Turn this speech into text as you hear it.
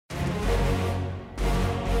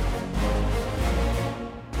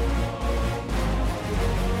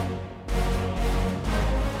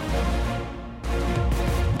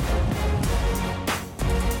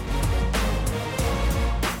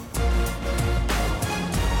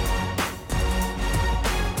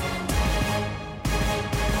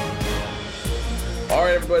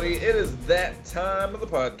everybody. It is that time of the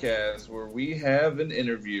podcast where we have an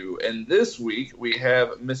interview. And this week we have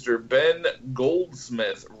Mr. Ben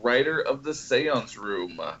Goldsmith, writer of The Seance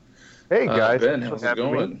Room. Hey, guys. Ben, how's it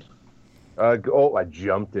going? I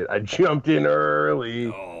jumped it. I jumped in early.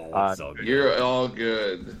 Oh, so good. You're all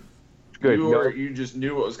good. Good. You just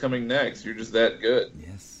knew what was coming next. You're just that good.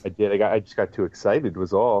 Yes. I did. I just got too excited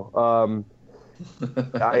was all.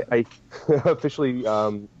 I officially,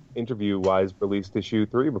 interview-wise, released issue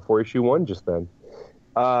 3 before issue 1 just then.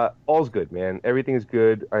 All's good, man. Everything is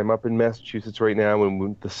good. I'm up in Massachusetts right now, and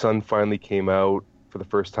when the sun finally came out for the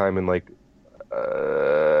first time in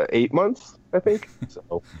 8 months, I think.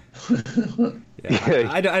 So,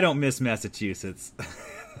 yeah. I don't miss Massachusetts.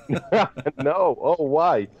 No. Oh,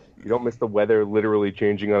 why? You don't miss the weather literally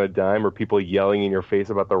changing on a dime or people yelling in your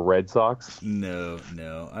face about the Red Sox? No.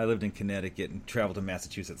 I lived in Connecticut and traveled to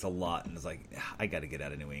Massachusetts a lot, and it's like, I got to get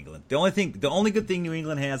out of New England. The only good thing New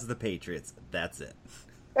England has is the Patriots. That's it.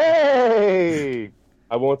 Hey!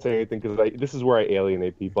 I won't say anything because this is where I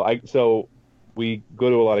alienate people. So we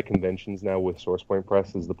go to a lot of conventions now with SourcePoint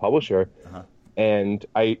Press as the publisher, and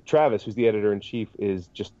Travis, who's the editor-in-chief, is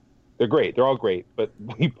just, they're great. They're all great. But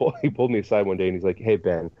he pulled me aside one day and he's like, "Hey,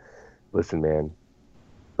 Ben, listen, man,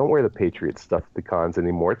 don't wear the Patriots stuff at the cons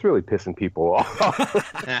anymore. It's really pissing people off."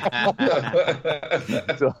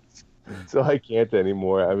 so I can't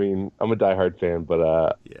anymore. I mean, I'm a diehard fan,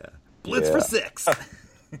 but yeah. Blitz for 6.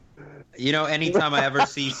 You know, anytime I ever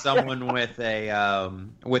see someone with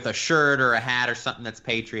a shirt or a hat or something that's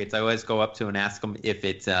Patriots, I always go up to and ask them if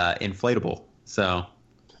it's inflatable. So.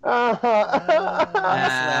 The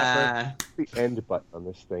end button on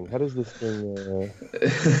this thing. How does this thing?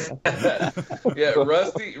 Yeah,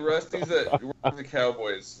 Rusty's a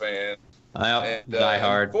Cowboys fan. Die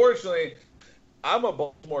hard. Unfortunately, I'm a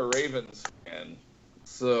Baltimore Ravens fan,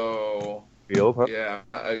 so yeah,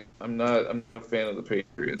 I'm not a fan of the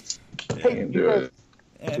Patriots. I can't do it.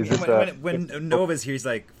 And when Nova's here, he's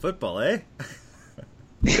like, "Football, eh?"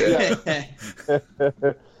 Yeah.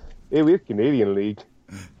 Hey, we have Canadian League.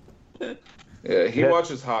 Yeah, he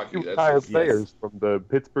watches hockey. That's players from the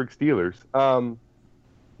Pittsburgh Steelers. Do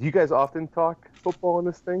you guys often talk football in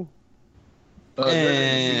this thing? During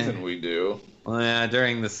the season, we do. Well,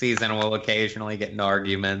 during the season, we'll occasionally get in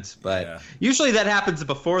arguments, but usually that happens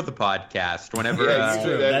before the podcast. Whenever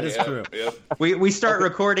that is true. Yep. We start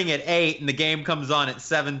recording at 8, and the game comes on at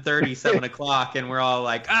 7:30, 7 o'clock, and we're all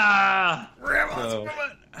like, All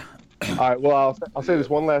right, well, I'll say this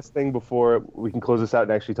one last thing before we can close this out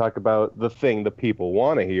and actually talk about the thing the people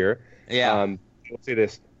want to hear. Yeah. I'll say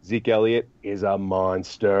this. Zeke Elliott is a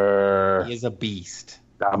monster. He is a beast.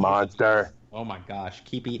 A monster. Oh, my gosh.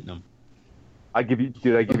 Keep eating them. I give you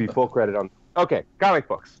full credit on... Okay, comic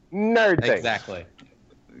books. Nerd things. Exactly.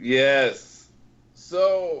 Yes.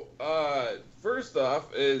 So, first off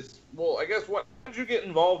I guess, how did you get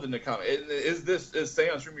involved in the comic? Is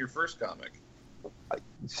Seance Room your first comic?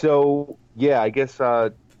 So, yeah, I guess,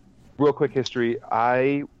 real quick history.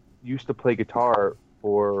 I used to play guitar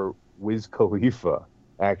for Wiz Khalifa,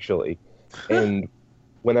 actually. And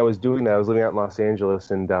when I was doing that, I was living out in Los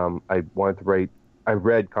Angeles, and I wanted to write. I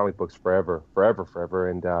read comic books forever.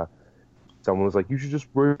 And someone was like, "You should just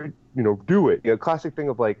write, do it." Classic thing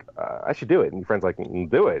of like, I should do it. And your friend's like,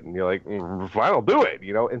 "Do it." And you're like, "Fine, I'll do it."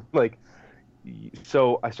 And like,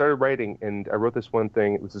 so I started writing, and I wrote this one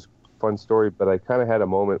thing. It was this fun story, but I kind of had a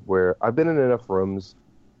moment where I've been in enough rooms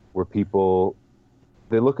where people,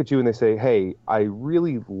 they look at you and they say, "Hey, I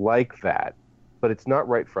really like that, but it's not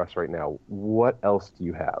right for us right now. What else do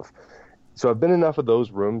you have?" So I've been in enough of those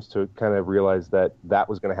rooms to kind of realize that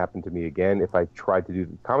was going to happen to me again if I tried to do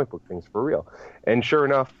the comic book things for real. And sure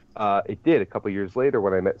enough, it did. A couple of years later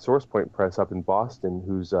when I met SourcePoint Press up in Boston,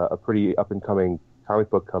 who's a pretty up-and-coming comic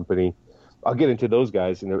book company. I'll get into those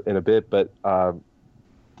guys in a bit, but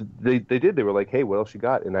they were like, "Hey, what else you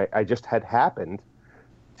got?" And I just had happened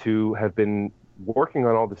to have been working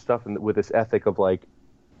on all this stuff and with this ethic of like,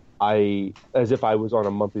 as if I was on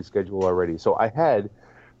a monthly schedule already. So I had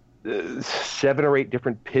 7 or 8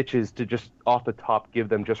 different pitches to just off the top give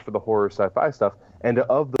them just for the horror sci-fi stuff. And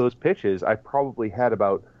of those pitches, I probably had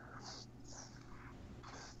about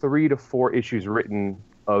 3 to 4 issues written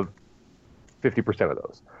of 50% of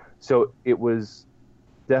those. So it was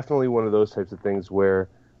definitely one of those types of things where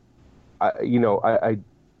I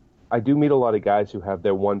do meet a lot of guys who have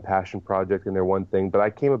their one passion project and their one thing, but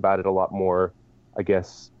I came about it a lot more, I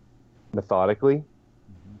guess, methodically,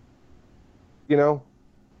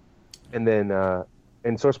 and then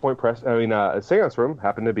in SourcePoint Press, Seance Room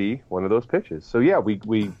happened to be one of those pitches. So yeah, we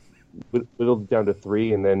whittled down to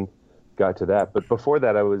 3 and then got to that. But before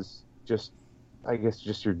that, I was just I guess,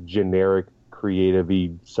 just your generic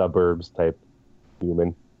creative-y suburbs type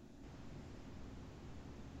human.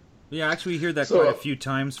 Yeah, actually, we hear that quite a few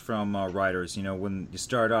times from writers. You know, when you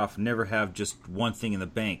start off, never have just one thing in the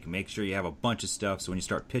bank. Make sure you have a bunch of stuff, so when you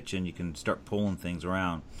start pitching, you can start pulling things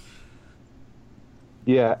around.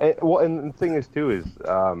 Yeah, and the thing is, too, is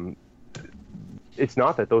it's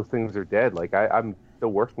not that those things are dead. Like, I'm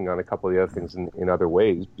still working on a couple of the other things in other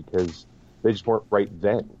ways because they just weren't right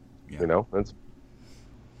then. Yeah. You know?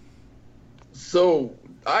 So,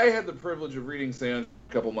 I had the privilege of reading Seance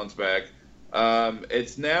a couple months back.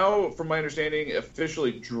 It's now, from my understanding,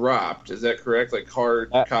 officially dropped. Is that correct? Like,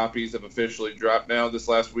 hard copies have officially dropped now this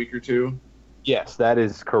last week or two? Yes, that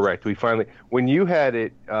is correct. We finally, when you had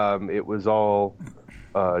it, it was all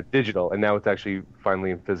digital, and now it's actually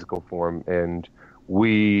finally in physical form. And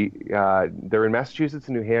they're in Massachusetts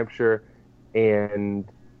and New Hampshire, and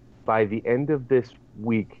by the end of this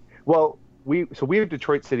week, we have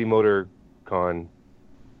Detroit City Motor Con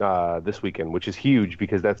this weekend, which is huge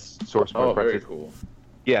because that's Source Point Press. Oh, very cool.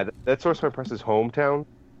 Yeah, that's Source Point Press's hometown,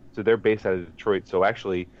 so they're based out of Detroit. So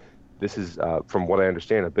actually, this is, from what I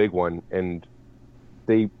understand, a big one. And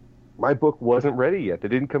my book wasn't ready yet. They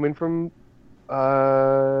didn't come in from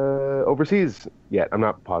overseas yet. I'm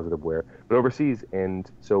not positive where, but overseas. And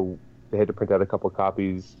so they had to print out a couple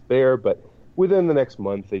copies there. But within the next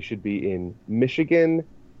month, they should be in Michigan.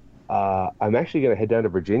 I'm actually going to head down to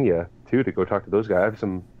Virginia, too, to go talk to those guys. I have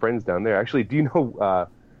some friends down there. Actually, do you know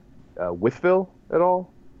Wytheville at all?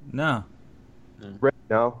 No.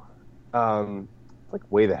 No. It's like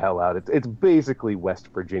way the hell out. It's basically West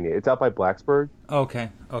Virginia. It's out by Blacksburg. Okay.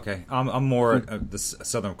 I'm more the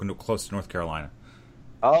southern, close to North Carolina.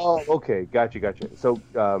 Oh, okay. Gotcha. So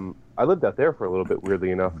I lived out there for a little bit,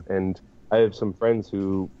 weirdly enough, and I have some friends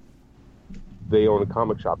who they own a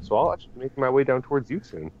comic shop, so I'll actually make my way down towards you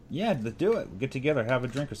soon. Yeah, let's do it. Get together, have a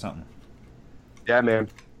drink or something. Yeah, man.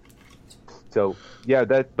 So yeah,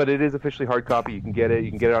 but it is officially hard copy. You can get it. You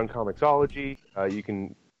can get it on Comixology. You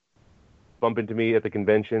can bump into me at the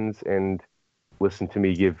conventions and listen to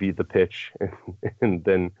me give you the pitch, and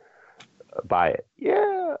then buy it.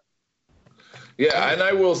 Yeah. Yeah, and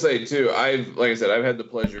I will say too, like I said, I've had the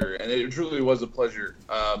pleasure, and it truly was a pleasure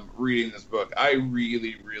reading this book. I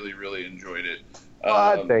really, really, really enjoyed it.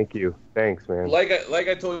 Thank you. Thanks, man. Like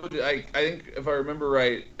I told you, I think if I remember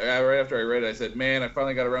right after I read it, I said, man, I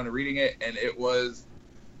finally got around to reading it, and it was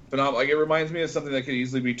phenomenal. Like, it reminds me of something that could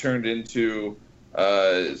easily be turned into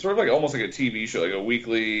sort of like almost like a TV show, like a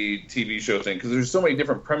weekly TV show thing, because there's so many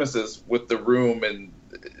different premises with the room, and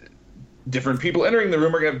different people entering the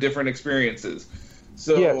room are gonna have different experiences.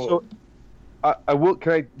 So yeah, so I will.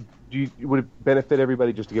 Would it benefit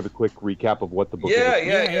everybody just to give a quick recap of what the book is?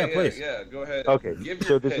 Yeah, please. Yeah, go ahead. Okay,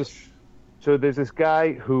 so there's this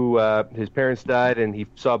guy who his parents died and he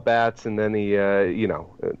saw bats, and then he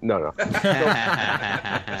no.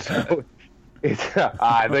 So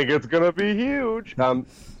I think it's gonna be huge. So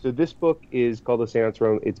this book is called The Seance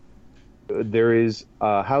Room. There is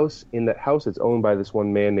a house. In that house, it's owned by this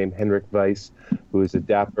one man named Henrik Weiss, who is a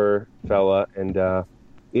dapper fella. And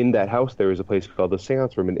in that house, there is a place called the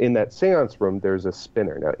Seance Room. And in that Seance Room, there's a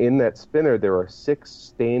spinner. Now, in that spinner, there are 6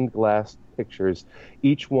 stained glass pictures,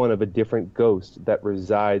 each one of a different ghost that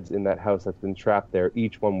resides in that house that's been trapped there,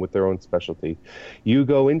 each one with their own specialty. You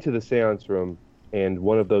go into the Seance Room, and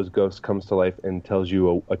one of those ghosts comes to life and tells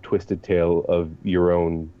you a twisted tale of your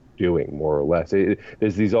own doing, more or less.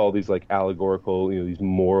 There's all these like allegorical, these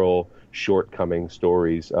moral shortcoming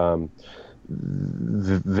stories.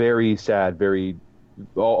 Very sad, very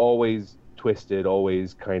always twisted,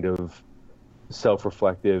 always kind of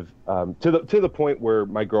self-reflective. To the point where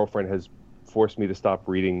my girlfriend has forced me to stop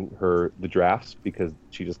reading her the drafts because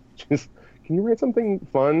she just can you write something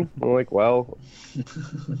fun? I'm like, well,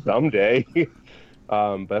 someday.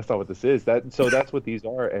 But that's not what this is. So that's what these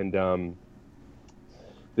are, and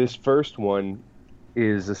this first one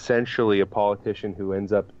is essentially a politician who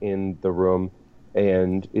ends up in the room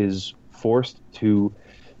and is forced to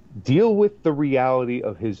deal with the reality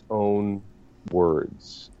of his own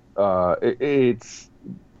words. Obviously,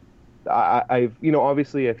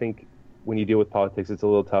 I think when you deal with politics, it's a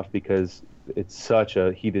little tough because it's such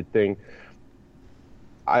a heated thing.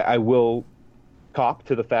 I will cop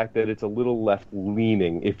to the fact that it's a little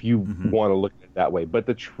left-leaning if you want to look at it that way. But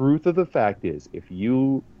the truth of the fact is, if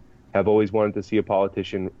you have always wanted to see a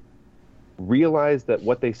politician realize that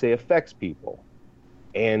what they say affects people,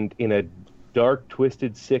 and in a dark,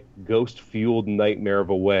 twisted, sick, ghost-fueled nightmare of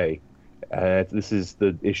a way, this is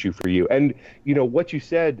the issue for you. And, what you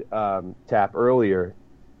said, Tap, earlier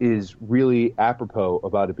is really apropos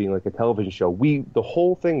about it being like a television show. The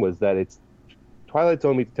whole thing was that it's Twilight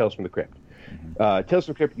Zone meets Tales from the Crypt. Tales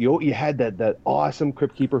from the Crypt, you had that awesome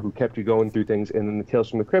Crypt Keeper who kept you going through things, and then the Tales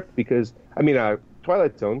from the Crypt, because,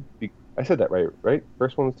 Twilight Zone, I said that right?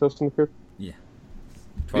 First one was Tales from the Crypt? Yeah.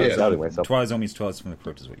 Twilight Zone meets Tales from the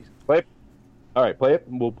Crypt is what you said. Play it. All right, play it.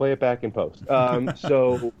 We'll play it back in post.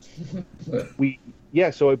 So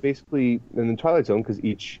it basically, and then Twilight Zone,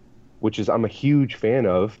 which is I'm a huge fan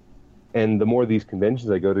of, and the more of these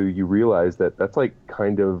conventions I go to, you realize that that's like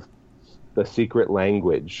kind of the secret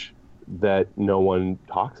language that no one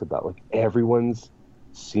talks about. Like, everyone's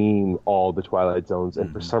seen all the Twilight Zones,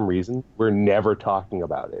 and for some reason, we're never talking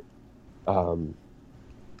about it.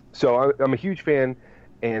 So I'm a huge fan,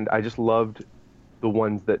 and I just loved the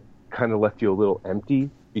ones that kind of left you a little empty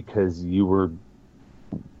because you were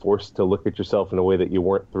forced to look at yourself in a way that you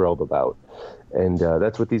weren't thrilled about. And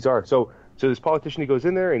that's what these are. So this politician, he goes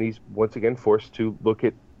in there, and he's once again forced to look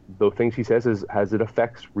at the things he says as it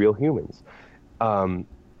affects real humans.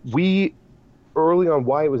 We, early on,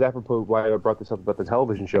 why it was apropos, why I brought this up about the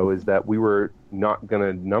television show, is that we were not going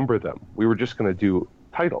to number them. We were just going to do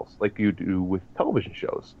titles like you do with television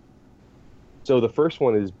shows. So the first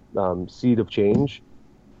one is Seed of Change.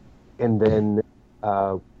 And then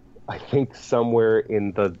I think somewhere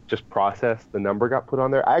in the just process, the number got put on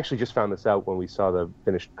there. I actually just found this out when we saw the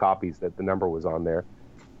finished copies, that the number was on there.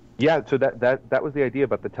 Yeah, so that was the idea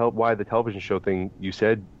about why the television show thing you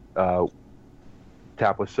said,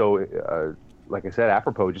 Tap, was so, like I said,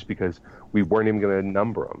 apropos, just because we weren't even going to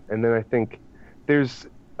number them. And then I think there's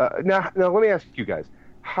now let me ask you guys,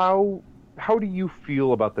 how do you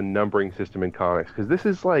feel about the numbering system in comics? Because this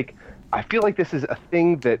is I feel like this is a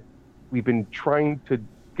thing that we've been trying to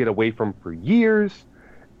get away from for years,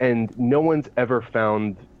 and no one's ever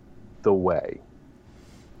found the way.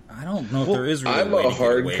 I don't know if there is really I'm a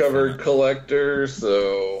hardcover collector,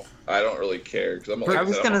 so I don't really care. I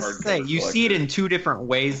was going to say, you see it in two different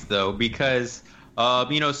ways, though, because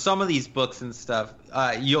some of these books and stuff,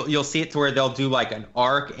 you'll see it to where they'll do like an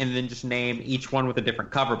arc and then just name each one with a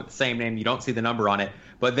different cover, but the same name. You don't see the number on it.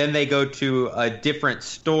 But then they go to a different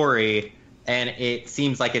story, and it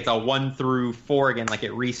seems like it's a 1 through 4 again, like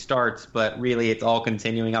it restarts, but really it's all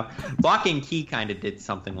continuing up. Lock and Key kind of did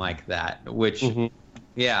something like that, which,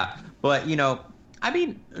 yeah. But,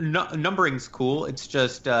 numbering's cool. It's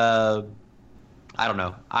just, I don't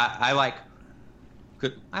know. I like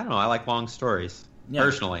long stories,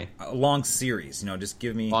 personally. A long series, just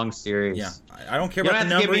give me... Long series. Yeah. I don't care about the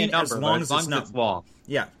numbering as long as it's not... long.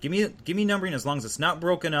 Yeah, give me numbering as long as it's not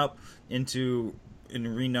broken up in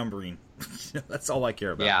renumbering. That's all I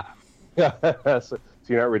care about. Yeah. So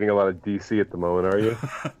you're not reading a lot of DC at the moment, are you?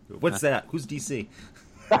 What's that? Who's DC?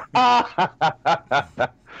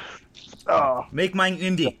 Oh. Make mine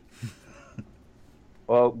indie.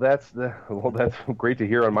 Well, that's great to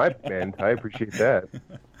hear on my end. I appreciate that.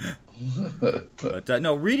 But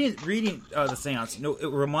reading the Seance, it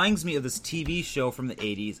reminds me of this TV show from the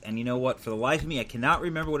 80s, and you know what? For the life of me, I cannot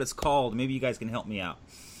remember what it's called. Maybe you guys can help me out.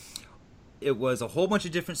 It was a whole bunch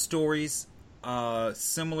of different stories,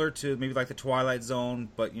 similar to maybe like the Twilight Zone,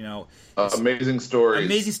 but Amazing Stories.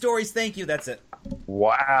 Amazing Stories. Thank you. That's it.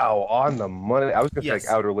 Wow, on the money. I was going to say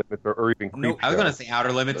Outer Limits or even Creep. I was going to say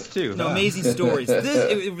Outer Limits too. No, Amazing Stories.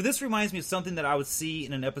 This reminds me of something that I would see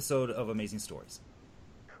in an episode of Amazing Stories.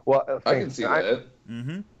 Well, I can see that.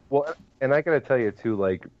 Mm-hmm. Well, and I got to tell you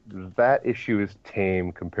too, that issue is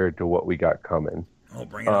tame compared to what we got coming. Oh,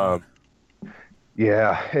 bring it on.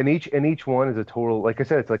 Yeah, and each one is a total. Like I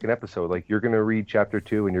said, it's like an episode. Like, you're going to read chapter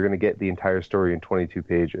 2, and you're going to get the entire story in 22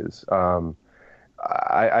 pages.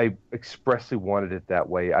 I expressly wanted it that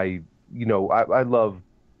way. I love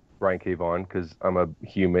Brian K. Vaughan because I'm a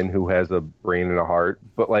human who has a brain and a heart.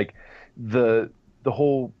 But the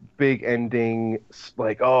whole big ending,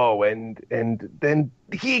 and then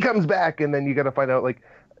he comes back, and then you got to find out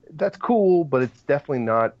that's cool, but it's definitely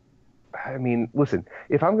not. I mean, listen,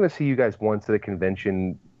 if I'm going to see you guys once at a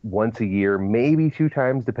convention, once a year, maybe 2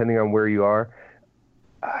 times, depending on where you are,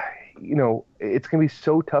 it's going to be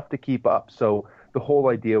so tough to keep up. So the whole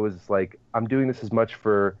idea was I'm doing this as much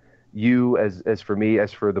for you as for me,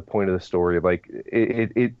 as for the point of the story.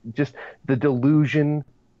 It just, the delusion,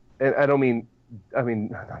 and I mean,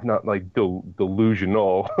 I'm not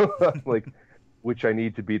delusional, which I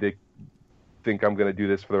need to be to think I'm going to do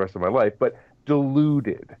this for the rest of my life, but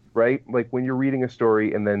diluted, right? When you're reading a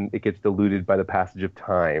story and then it gets diluted by the passage of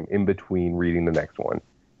time in between reading the next one,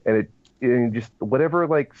 and it just, whatever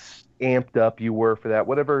amped up you were for that,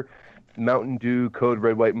 whatever Mountain Dew Code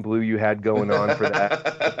Red, White, and Blue you had going on for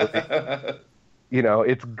that,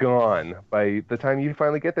 it's gone by the time you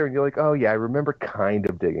finally get there, and you're like, oh yeah, I remember kind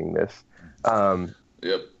of digging this.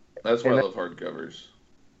 Yep. That's why And I love hardcovers.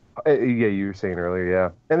 Yeah, you were saying earlier, yeah.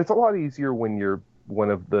 And it's a lot easier when you're one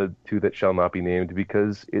of the two that shall not be named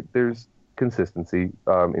because there's consistency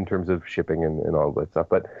in terms of shipping and all that stuff.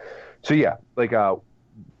 But so yeah, like, do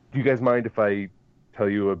you guys mind if I tell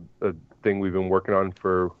you a thing we've been working on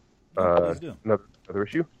for Please do. another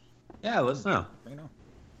issue? Yeah, let's know. Bring it on.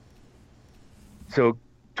 So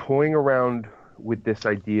toying around with this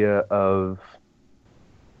idea of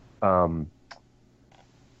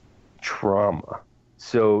trauma.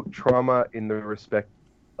 So trauma in the respect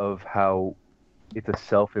of how it's a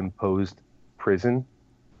self-imposed prison,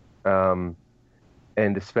 and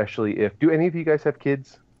especially if do any of you guys have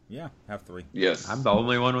kids? Yeah, have 3. Yes. I'm the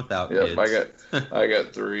only one without Yep, kids. I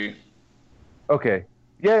got 3. Okay,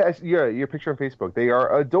 yeah, your picture on Facebook. They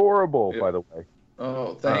are adorable, Yep. by the way.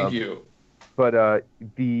 Oh, thank you. But I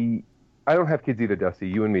don't have kids either, Dusty.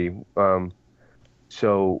 You and me.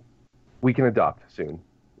 So we can adopt soon.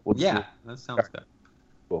 Yeah, that sounds good.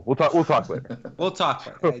 We'll talk later. We'll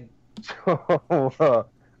talk.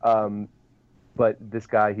 But this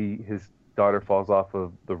guy, his daughter falls off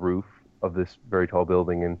of the roof of this very tall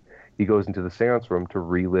building, and he goes into the seance room to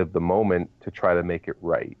relive the moment to try to make it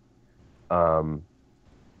right. And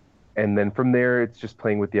then from there, it's just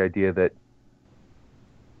playing with the idea that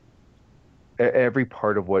every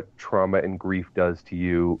part of what trauma and grief does to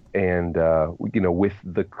you, and with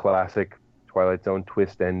the classic Twilight Zone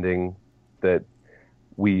twist ending, that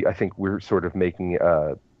I think we're sort of making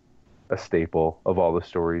a staple of all the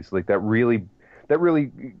stories, like that really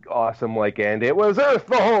awesome, like, and it was Earth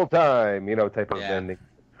the whole time, type of ending.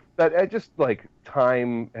 That just like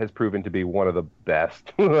time has proven to be one of the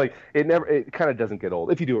best. Like it kind of doesn't get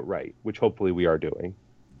old if you do it right, which hopefully we are doing.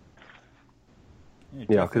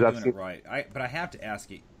 Yeah, because that's it right. But I have to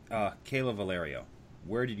ask you, Kayla Valerio,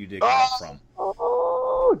 where did you dig that from?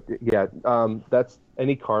 Oh, yeah. That's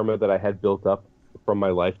any karma that I had built up from my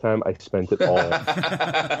lifetime. I spent it all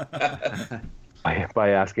by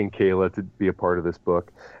asking Kayla to be a part of this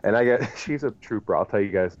book, and she's a trooper. I'll tell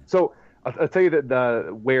you guys. So I'll tell you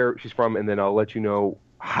that where she's from, and then I'll let you know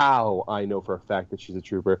how I know for a fact that she's a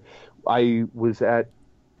trooper. I was at.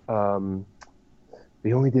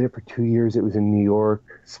 They only did it for 2 years. It was in New York,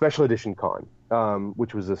 Special Edition Con,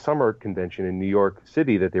 which was a summer convention in New York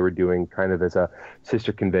City that they were doing kind of as a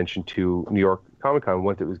sister convention to New York Comic Con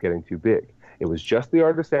once it was getting too big. It was just the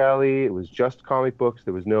Artist Alley. It was just comic books.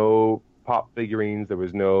 There was no pop figurines. There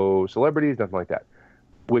was no celebrities, nothing like that,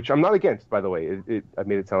 which I'm not against, by the way. I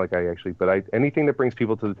made it sound like but anything that brings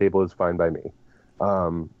people to the table is fine by me.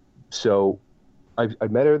 So I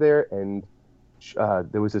met her there, and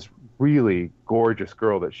there was this really gorgeous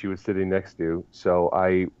girl that she was sitting next to. So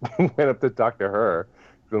I went up to talk to her.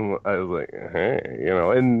 And I was like, hey,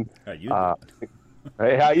 and yeah.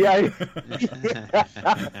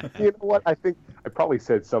 You know what? I think I probably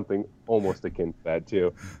said something almost akin to that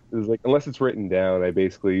too. It was like, unless it's written down, I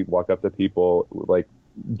basically walk up to people like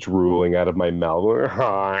drooling out of my mouth.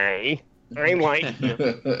 Hi, I like you.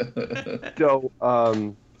 So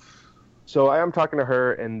I am talking to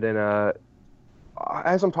her, and then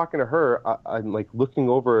as I'm talking to her, I'm like looking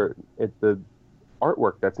over at the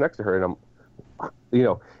artwork that's next to her, and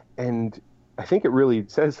and I think it really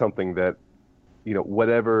says something that,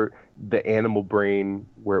 whatever the animal brain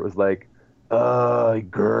where it was like,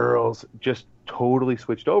 girls, just totally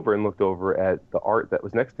switched over and looked over at the art that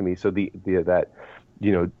was next to me. So that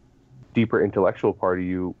deeper intellectual part of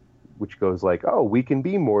you, which goes like, oh, we can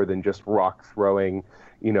be more than just rock throwing,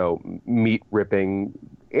 meat ripping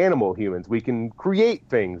animal humans. We can create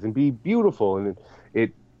things and be beautiful. And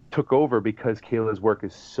it took over because Kayla's work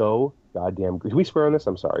is so goddamn good. Can we swear on this?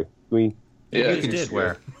 I'm sorry. Yeah, you can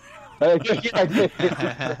swear. Right.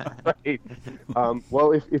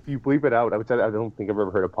 Well, if you bleep it out, I don't think I've ever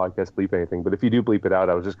heard a podcast bleep anything, but if you do bleep it out,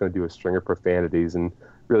 I was just going to do a string of profanities and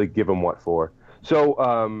really give them what for.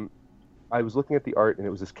 So I was looking at the art, and it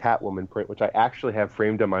was this Catwoman print, which I actually have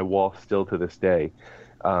framed on my wall still to this day.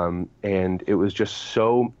 And it was just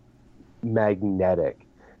so magnetic.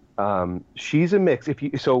 She's a mix. If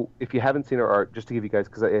you haven't seen her art, just to give you guys,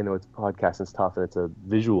 because I know it's a podcast and it's tough and it's a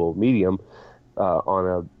visual medium on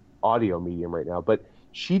a audio medium right now, but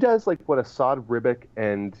she does like what Assad Ribic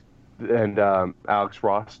and Alex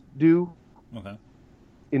Ross do. Okay.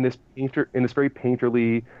 In this very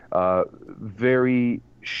painterly, very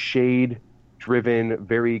shade driven,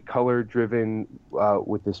 very color driven,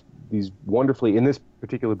 with these wonderfully, in this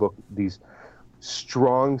particular book, these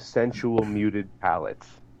strong, sensual, muted palettes,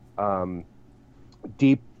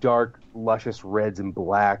 deep, dark, luscious reds and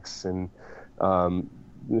blacks, and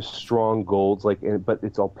strong golds, but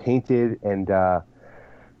it's all painted. And I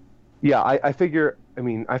figure I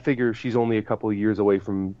mean, I figure she's only a couple of years away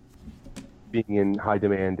from being in high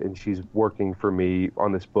demand, and she's working for me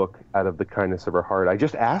on this book out of the kindness of her heart. I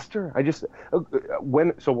just asked her.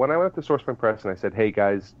 When I went up to SourcePoint Press and I said, "Hey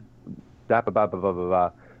guys, blah blah blah blah blah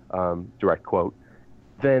blah," direct quote.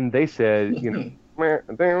 Then they said, you know,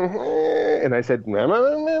 and I said,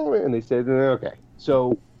 and they said, okay.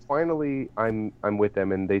 So finally, I'm with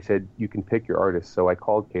them, and they said you can pick your artist. So I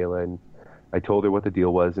called Kayla and I told her what the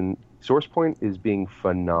deal was, and SourcePoint is being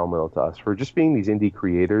phenomenal to us for just being these indie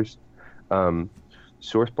creators.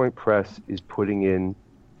 SourcePoint Press is putting in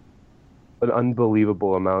an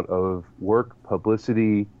unbelievable amount of work,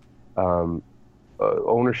 publicity,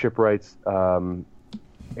 ownership rights,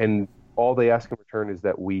 and all they ask in return is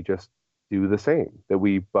that we just do the same, that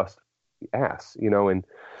we bust the ass, you know. And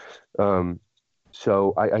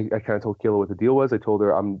so I kind of told Kayla what the deal was. I told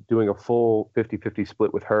her I'm doing a full 50-50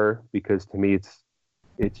 split with her because to me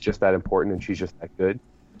it's just that important and she's just that good.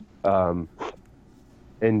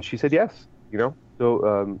 And she said yes, you know.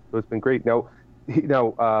 So it's been great. Now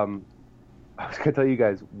I was going to tell you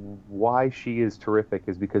guys why she is terrific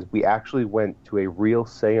is because we actually went to a real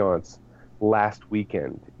seance last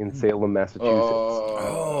weekend in Salem, Massachusetts.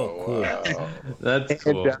 Oh, cool. Wow. That's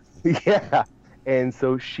cool. Yeah. And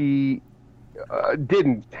so she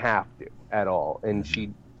didn't have to at all. And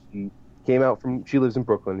she came out she lives in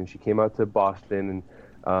Brooklyn, and she came out to Boston,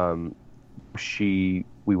 and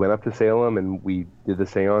we went up to Salem and we did the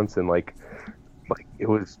seance, and like it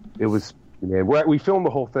was man, we filmed the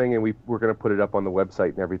whole thing, and we're going to put it up on the website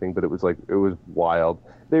and everything, but it was wild.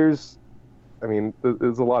 There's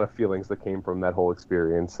a lot of feelings that came from that whole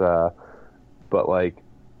experience. But like,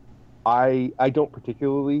 I don't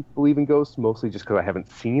particularly believe in ghosts, mostly just because I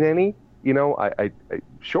haven't seen any, you know. I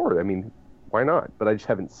sure, I mean, why not? But I just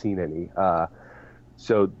haven't seen any.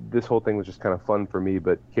 So this whole thing was just kind of fun for me,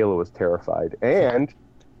 but Kayla was terrified, and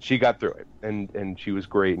she got through it, and she was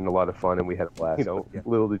great and a lot of fun, and we had a blast. You know,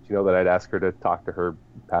 little did you know that I'd ask her to talk to her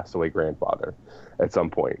passed away grandfather at some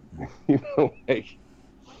point. You know, like,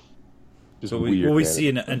 so will we see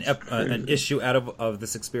an issue out of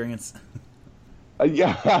this experience?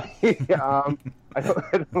 Yeah, I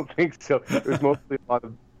don't think so. It was mostly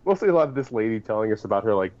a lot of this lady telling us about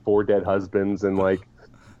her like 4 dead husbands and like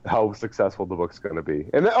how successful the book's going to be.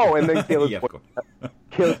 And then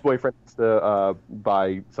Kayla's boyfriend has to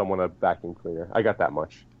buy someone a vacuum cleaner. I got that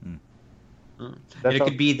much. And it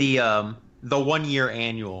could be the 1-year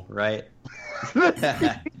annual, right?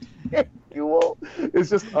 Annual. It's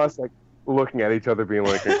just us like looking at each other, being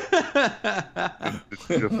like, "What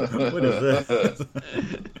is this?"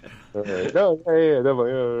 All right. No, yeah,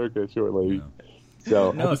 definitely. Oh, okay, sure, lady.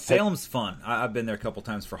 So no, Salem's fun. I've been there a couple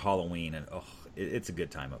times for Halloween, and it's a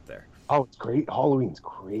good time up there. Oh, it's great. Halloween's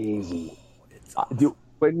crazy. It's awesome.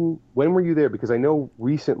 When were you there? Because I know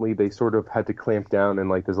recently they sort of had to clamp down,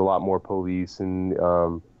 and like there's a lot more police, and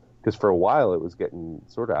because for a while it was getting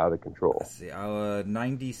sort of out of control. Let's see,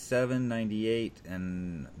 97, 98,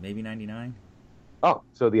 and maybe 99. Oh,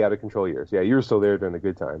 so the out of control years. Yeah, you were still there during the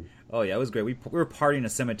good time. Oh yeah, it was great. We were partying in a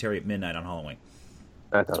cemetery at midnight on Halloween.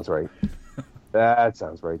 That sounds right. That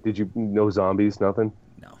sounds right. Did you no zombies? Nothing.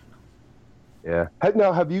 No. Yeah.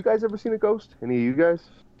 Now, have you guys ever seen a ghost? Any of you guys?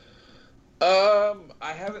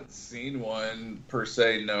 I haven't seen one per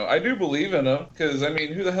se. No, I do believe in them because I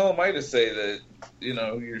mean, who the hell am I to say that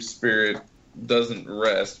your spirit doesn't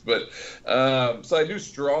rest? But so I do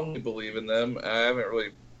strongly believe in them. I haven't really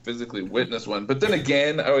physically witnessed one, but then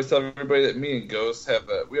again, I always tell everybody that me and ghosts have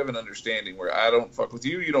an understanding where I don't fuck with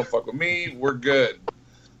you, you don't fuck with me, we're good.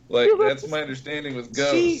 Like that's my understanding with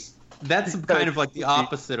ghosts. See, that's kind of like the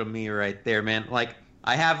opposite of me right there, man. Like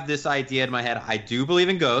I have this idea in my head. I do believe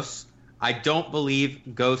in ghosts. I don't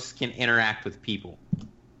believe ghosts can interact with people.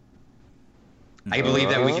 I believe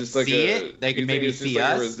that we can see it. They can maybe see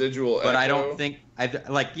us, residual but echo? I don't think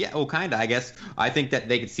kind of. I guess I think that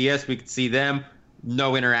they could see us. We could see them.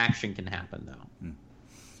 No interaction can happen though.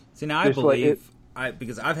 See, now I believe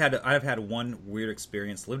because I've had one weird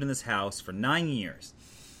experience. Lived in this house for 9 years.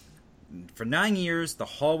 For 9 years, the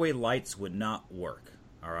hallway lights would not work.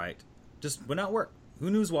 All right, just would not work.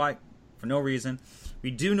 Who knows why? For no reason.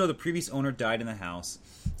 We do know the previous owner died in the house,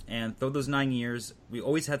 and through those 9 years, we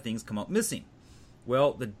always had things come up missing.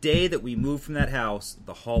 Well, the day that we moved from that house,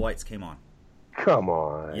 the hall lights came on. Come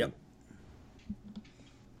on. Yep.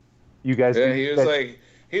 You guys. Yeah, he was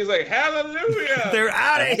like, hallelujah! They're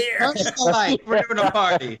out of here. Turn the light. We're doing a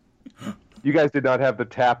party. You guys did not have the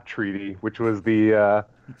TAP treaty, which was the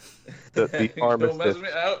armistice. Don't mess me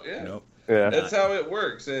out. Yeah. Nope. Yeah. That's how it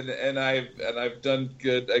works, and I've done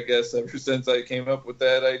good, I guess, ever since I came up with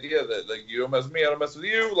that idea that like you don't mess with me, I don't mess with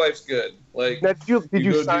you. Life's good. Like Now, did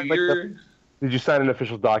you go sign do your. Did you sign an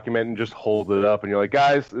official document and just hold it up and you're like,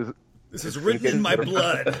 guys, This is written in my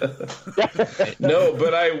blood. No,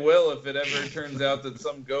 but I will if it ever turns out that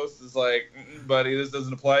some ghost is like, buddy, this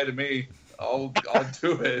doesn't apply to me. I'll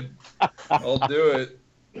do it. I'll do it.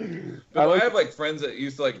 But I have like friends that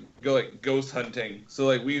used to like go like ghost hunting. So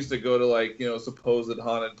like we used to go to like, you know, supposed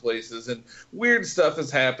haunted places, and weird stuff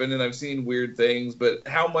has happened and I've seen weird things, but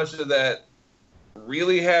how much of that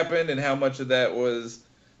really happened and how much of that was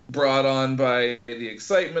brought on by the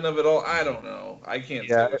excitement of it all, I don't know. I can't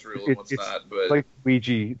say what's real and what's not. But like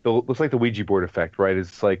it's like the Ouija board effect, right?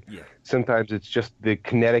 It's like sometimes it's just the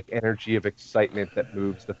kinetic energy of excitement that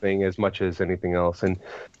moves the thing as much as anything else. And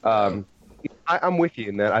I'm with you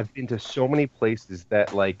in that. I've been to so many places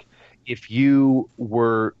that, like, if you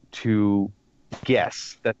were to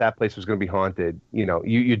guess that place was going to be haunted, you know,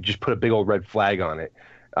 you'd just put a big old red flag on it.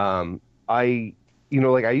 I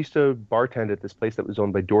used to bartend at this place that was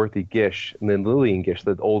owned by Dorothy Gish and then Lillian Gish,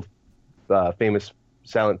 the old famous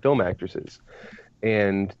silent film actresses.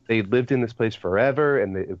 And they lived in this place forever,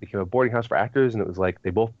 and it became a boarding house for actors, and it was like they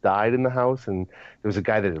both died in the house, and there was a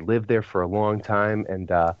guy that had lived there for a long time,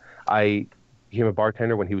 and I became a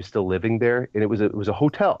bartender when he was still living there, and it was a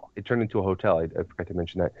hotel. It turned into a hotel. I forgot to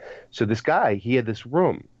mention that. So this guy, he had this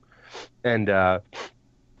room, and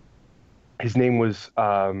his name was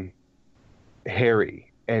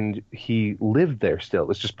Harry, and he lived there still.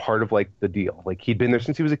 It's just part of like the deal. Like he'd been there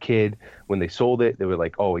since he was a kid. When they sold it, they were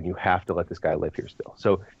like, "Oh, and you have to let this guy live here still."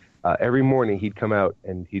 So every morning he'd come out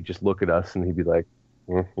and he'd just look at us and he'd be like,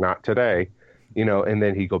 "Not today," you know. And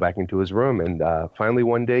then he'd go back into his room. And finally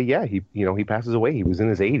one day, he passes away. He was in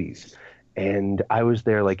his 80s. And I was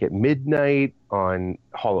there like at midnight on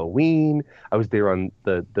Halloween. I was there on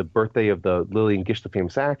the birthday of the Lillian Gish, the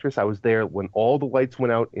famous actress. I was there when all the lights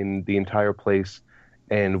went out in the entire place,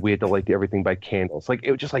 and we had to light everything by candles. Like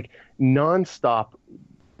it was just like nonstop.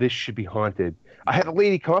 This should be haunted. I had a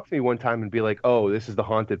lady come up to me one time and be like, "Oh, this is the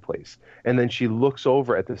haunted place," and then she looks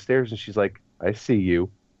over at the stairs and she's like, "I see you,"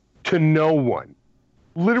 to no one.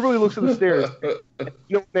 Literally looks at the stairs, and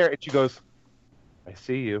no one there, and she goes, "I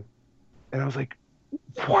see you." And I was like,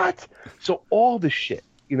 what? So all this shit,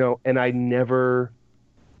 you know, and I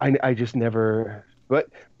just never, but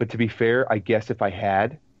to be fair, I guess if I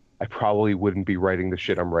had, I probably wouldn't be writing the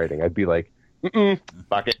shit I'm writing. I'd be like,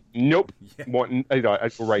 fuck it. Nope. I'd go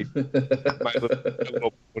write my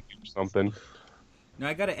little or something. Now,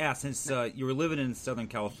 I got to ask, since you were living in Southern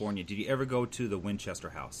California, did you ever go to the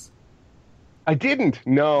Winchester House? I didn't.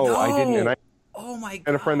 No, I didn't. And oh my God.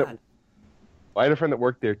 I had a friend that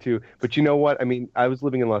worked there too, but you know what? I mean, I was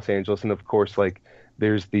living in Los Angeles, and of course, like,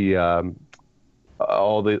 there's the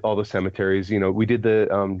all the cemeteries. You know, we did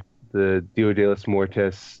the Dia de los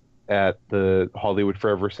Muertos at the Hollywood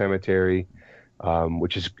Forever Cemetery,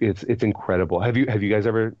 which is it's incredible. Have you guys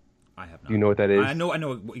ever? I have not. Do you know what that is? I know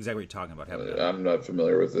exactly what you're talking about. I'm not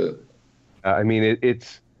familiar with it. I mean,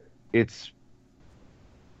 it's.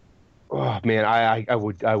 Oh man, I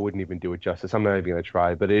wouldn't even do it justice. I'm not even gonna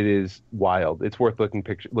try, but it is wild. It's worth looking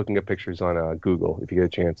at pictures on Google if you get a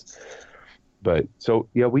chance. But so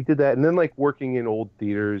yeah, we did that, and then like working in old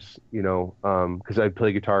theaters, you know, because I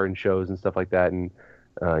play guitar in shows and stuff like that, and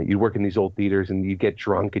you'd work in these old theaters and you'd get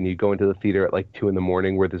drunk and you'd go into the theater at like 2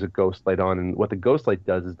 a.m. where there's a ghost light on, and what the ghost light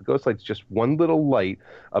does is the ghost light's just one little light,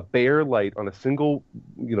 a bare light on a single,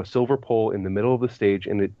 you know, silver pole in the middle of the stage,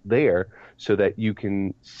 and it's there so that you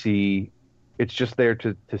can see. It's just there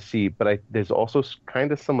to see, but there's also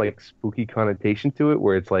kind of some like spooky connotation to it,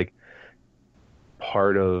 where it's like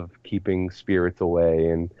part of keeping spirits away,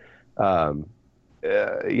 and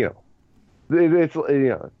you know, it's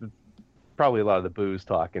probably a lot of the booze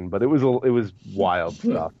talking, but it was wild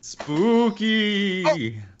stuff.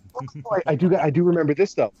 Spooky. Oh, I do remember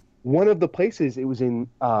this though. One of the places, it was in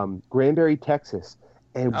Granbury, Texas,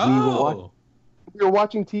 and we were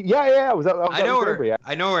watching TV. Yeah.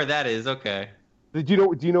 I know where that is. Okay. Do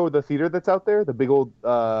you know the theater that's out there? The big old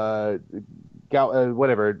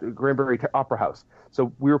Granbury Opera House.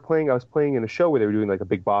 So I was playing in a show where they were doing like a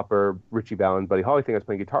Big Bopper, Richie Valens, Buddy Holly thing. I was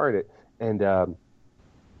playing guitar in it, and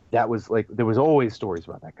that was like, there was always stories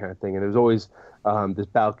about that kind of thing, and there was always this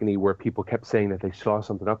balcony where people kept saying that they saw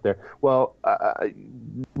something up there. Well,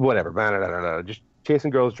 whatever, just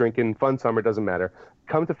chasing girls, drinking, fun summer, doesn't matter.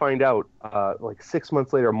 Come to find out, like 6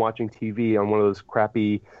 months later, I'm watching TV on one of those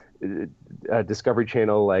crappy Discovery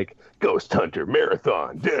Channel, like Ghost Hunter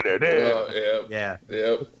Marathon. Oh, yeah.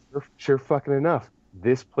 Sure fucking enough.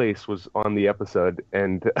 this place was on the episode,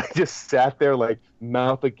 and I just sat there like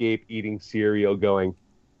mouth agape eating cereal going,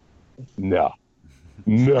 no.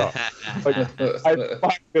 Like, I had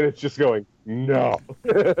 5 minutes just going, no.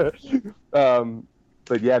 But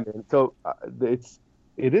yeah, man, so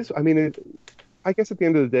it is, I mean, I guess at the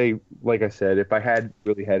end of the day, like I said, if I had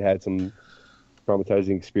really had some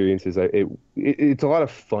traumatizing experiences, it's a lot of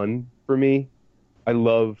fun for me. I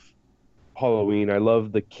love Halloween. I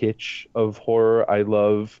love the kitsch of horror. I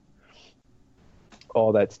love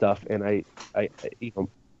all that stuff, and I you know,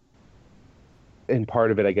 and part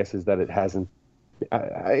of it, I guess, is that it hasn't.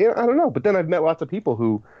 I don't know, but then I've met lots of people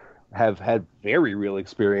who have had very real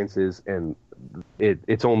experiences, and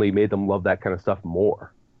it's only made them love that kind of stuff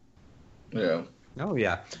more. Yeah. Oh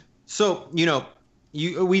yeah. So, you know,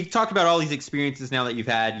 we've talked about all these experiences now that you've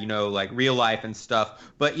had, you know, like real life and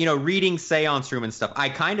stuff, but, you know, reading Seance Room and stuff, I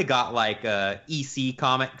kind of got like a EC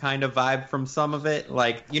comic kind of vibe from some of it.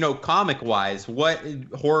 Like, you know, comic wise, what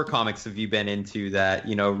horror comics have you been into that,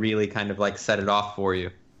 you know, really kind of like set it off for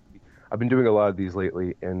you? I've been doing a lot of these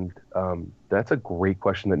lately, and that's a great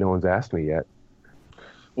question that no one's asked me yet.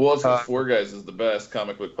 Well, it's because Four Guys is the best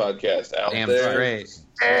comic book podcast out Damn there. straight.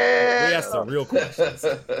 We asked the real questions.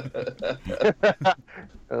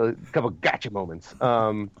 A couple gotcha moments.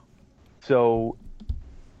 So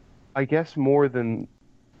I guess more than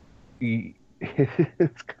it's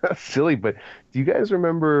kind of silly, but do you guys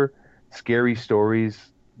remember Scary Stories?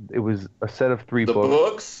 It was a set of 3 The books.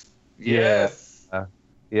 books? Yes.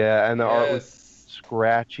 Yeah, and the art was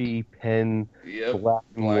scratchy, pen, Yep. black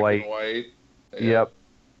and Black white. and white. Yep.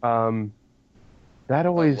 That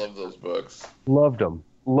always I love those books. loved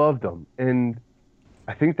them, and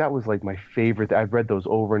I think that was like my favorite. I've read those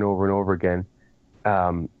over and over and over again,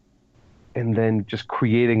 and then just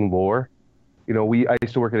creating lore. You know, I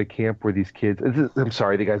used to work at a camp where these kids. I'm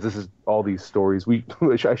sorry, you guys. This is all these stories.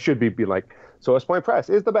 I should be like, so West Point Press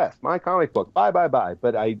is the best. My comic book. Bye.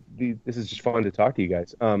 But this is just fun to talk to you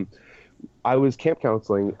guys. I was camp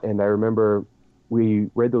counseling, and I remember we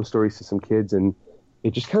read those stories to some kids, and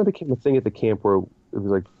it just kind of became a thing at the camp where it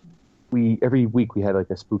was like every week we had like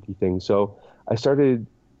a spooky thing. So I started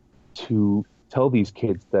to tell these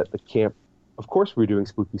kids that the camp, of course we were doing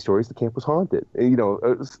spooky stories. The camp was haunted. And, you know,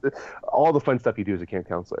 it was all the fun stuff you do as a camp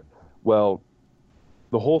counselor. Well,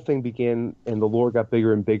 the whole thing began, and the lore got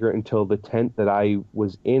bigger and bigger until the tent that I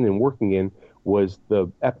was in and working in was the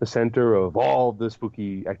epicenter of all the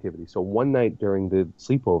spooky activity. So one night during the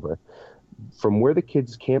sleepover, from where the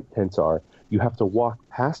kids' camp tents are, you have to walk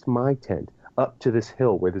past my tent up to this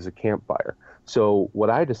hill where there's a campfire. So what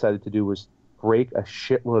I decided to do was break a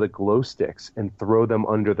shitload of glow sticks and throw them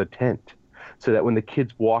under the tent, so that when the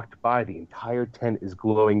kids walked by, the entire tent is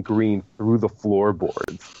glowing green through the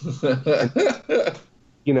floorboards.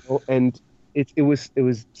 You know, and it was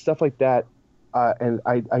stuff like that. And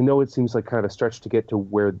I know it seems like kind of a stretch to get to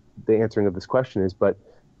where the answering of this question is, but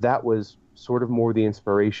that was sort of more the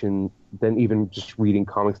inspiration than even just reading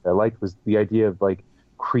comics that I liked, was the idea of like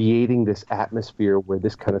creating this atmosphere where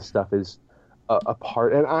this kind of stuff is a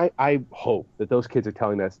part. And I hope that those kids are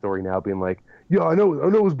telling that story now, being like, yeah, I know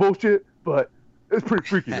it was bullshit, but it's pretty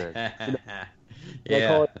freaky, man. You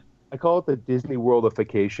know? Yeah. I call it the Disney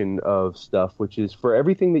Worldification of stuff, which is for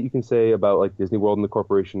everything that you can say about like Disney World and the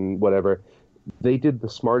corporation, whatever. They did the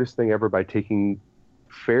smartest thing ever by taking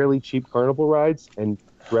fairly cheap carnival rides and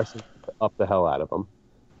dressing up the hell out of them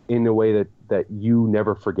in a way that you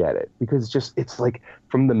never forget it, because it's like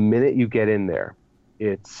from the minute you get in there,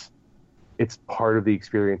 it's part of the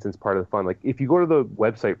experience and it's part of the fun. Like if you go to the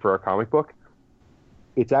website for our comic book,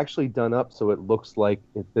 it's actually done up so it looks like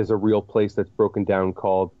there's a real place that's broken down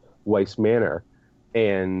called Weiss Manor,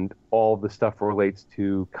 and all the stuff relates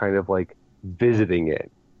to kind of like visiting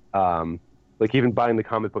it. Like even buying the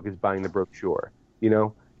comic book is buying the brochure, you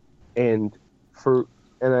know, and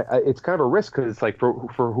it's kind of a risk, because it's like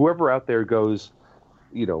for whoever out there goes,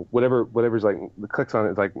 you know, whatever's like clicks on it,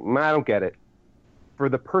 it's like, I don't get it. For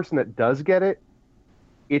the person that does get it,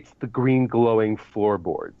 it's the green glowing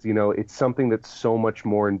floorboards. You know, it's something that's so much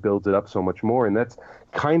more and builds it up so much more, and that's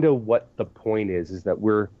kind of what the point is that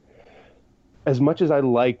we're, as much as I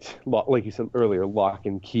liked, like you said earlier, Lock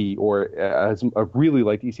and Key, or as I really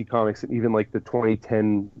liked EC Comics, and even like the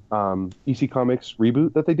 2010 EC Comics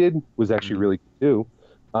reboot that they did was actually really good too.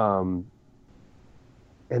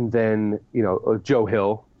 And then, you know, Joe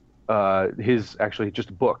Hill, his actually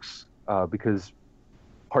just books, because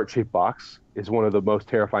Heart-Shaped Box is one of the most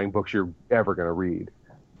terrifying books you're ever going to read.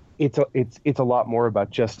 It's a lot more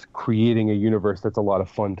about just creating a universe that's a lot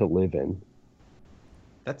of fun to live in.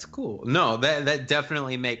 That's cool. No, that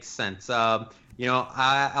definitely makes sense.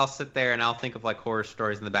 I'll sit there and I'll think of like horror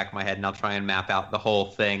stories in the back of my head, and I'll try and map out the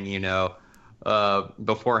whole thing,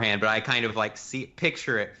 beforehand. But I kind of like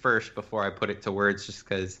picture it first before I put it to words, just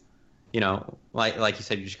because, like you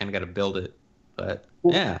said, you just kind of got to build it. But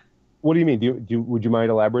yeah. What do you mean? Would you mind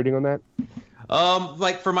elaborating on that?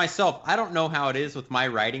 Like for myself, I don't know how it is with my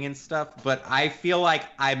writing and stuff, but I feel like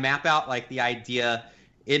I map out like the idea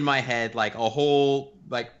in my head, like a whole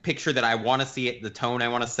like picture that I want to see it, the tone I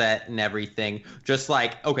want to set and everything. Just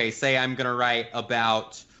like, okay, say I'm going to write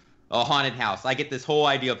about a haunted house. I get this whole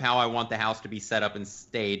idea of how I want the house to be set up and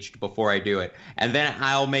staged before I do it. And then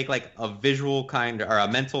I'll make like a visual kind or a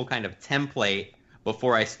mental kind of template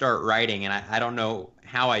before I start writing. And I don't know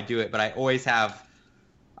how I do it, but I always have,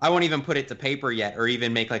 I won't even put it to paper yet or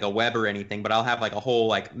even make like a web or anything, but I'll have like a whole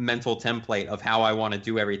like mental template of how I want to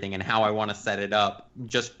do everything and how I want to set it up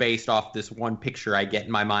just based off this one picture I get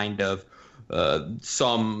in my mind of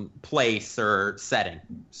some place or setting.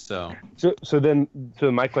 So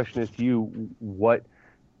my question is to you, what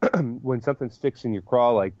when something sticks in your craw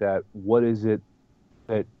like that, what is it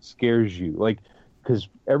that scares you? Like, because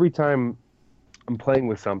every time I'm playing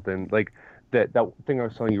with something like that thing I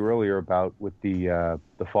was telling you earlier about with the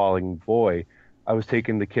falling boy, I was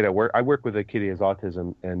taking the kid at work. I work with a kid who has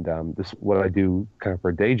autism, and this is what I do kind of for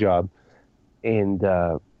a day job. And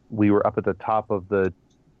we were up at the top of the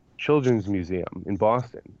Children's Museum in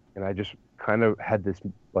Boston, and I just kind of had this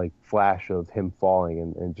like flash of him falling,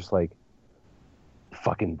 and just like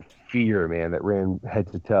fucking fear, man, that ran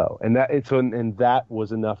head to toe. And that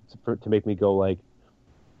was enough to make me go like,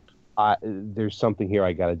 there's something here,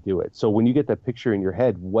 I got to do it. So when you get that picture in your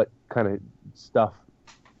head, what kind of stuff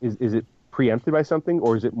is it preempted by something,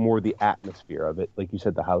 or is it more the atmosphere of it, like you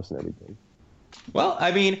said, the house and everything? Well,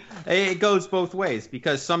 I mean, it goes both ways,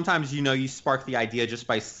 because sometimes, you spark the idea just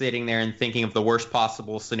by sitting there and thinking of the worst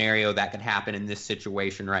possible scenario that could happen in this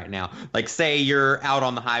situation right now. Like, say you're out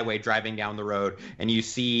on the highway driving down the road and you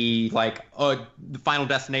see like the Final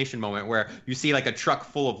Destination moment where you see like a truck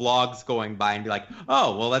full of logs going by and be like,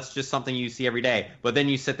 oh, well, that's just something you see every day. But then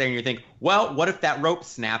you sit there and you think, well, what if that rope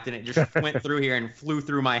snapped and it just went through here and flew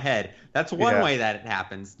through my head? That's one way that it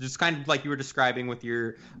happens. Just kind of like you were describing with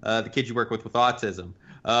your the kids you work with autism.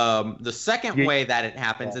 The second way that it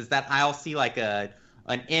happens is that I'll see like an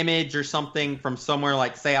image or something from somewhere,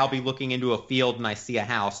 like say I'll be looking into a field and I see a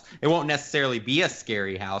house. It won't necessarily be a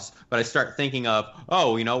scary house, but I start thinking of,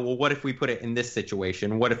 well, what if we put it in this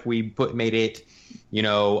situation? What if we made it,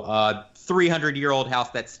 a 300-year-old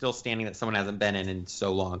house that's still standing that someone hasn't been in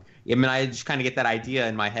so long? I mean, I just kind of get that idea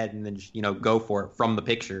in my head and then just, go for it from the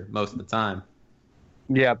picture most of the time.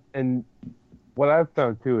 Yeah, and what I've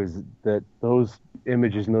found too is that those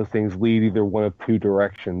images and those things lead either one of two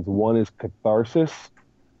directions. One is catharsis,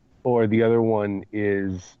 or the other one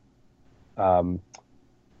is,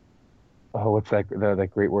 what's that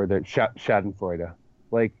great word there? Schadenfreude.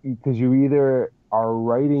 Like, because you either are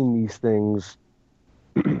writing these things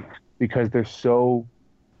because they're so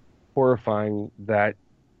horrifying that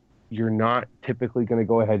you're not typically going to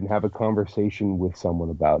go ahead and have a conversation with someone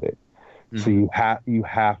about it. Mm-hmm. So you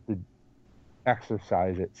have to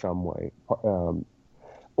exercise it some way,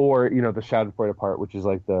 or the Schadenfreude part, which is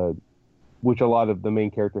like which a lot of the main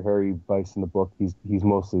character Harry Weiss in the book, he's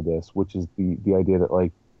mostly this, which is the idea that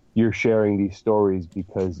like you're sharing these stories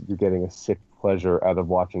because you're getting a sick pleasure out of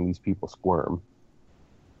watching these people squirm.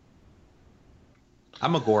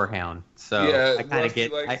 I'm a gore hound, so I kind of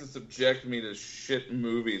get. Likes to subject me to shit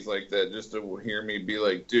movies like that just to hear me be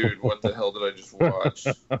like, "Dude, what the hell did I just watch?"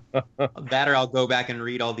 That, or I'll go back and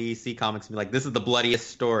read all the EC comics and be like, "This is the bloodiest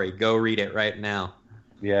story. Go read it right now."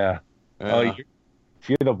 Yeah.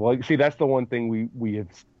 See, that's the one thing we have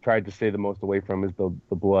tried to stay the most away from is the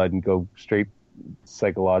blood and go straight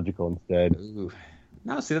psychological instead. Ooh.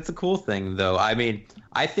 No, see, that's a cool thing, though. I mean,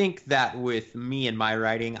 I think that with me and my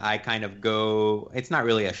writing, I kind of go, it's not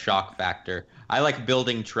really a shock factor. I like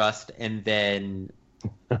building trust and then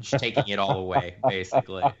just taking it all away,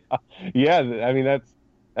 basically. Yeah, I mean,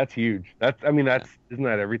 that's huge. Isn't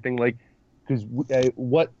that everything? Like, because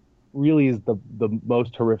what really is the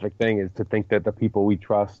most horrific thing is to think that the people we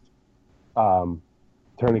trust turn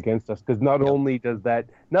against us. Because not only does that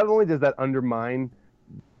undermine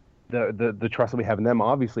the trust that we have in them,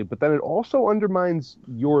 obviously, but then it also undermines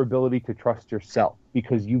your ability to trust yourself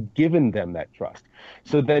because you've given them that trust.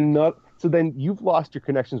 So then you've lost your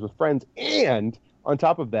connections with friends, and on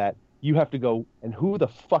top of that, you have to go, and who the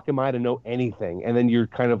fuck am I to know anything? And then you're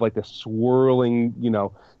kind of like a swirling,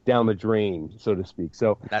 down the drain, so to speak.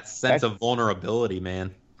 So that sense of vulnerability,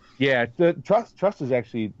 man. Yeah, the trust is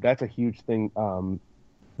actually, that's a huge thing.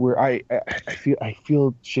 where I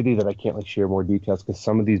feel shitty that I can't like share more details because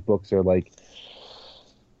some of these books are like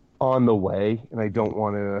on the way, and I don't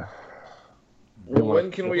want to. When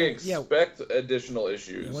can we expect additional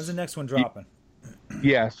issues? When's the next one dropping?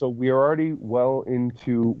 Yeah, so we are already well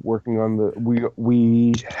into working on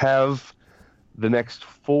we have the next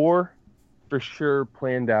 4 for sure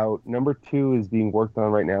planned out. Number 2 is being worked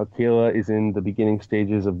on right now. Kayla is in the beginning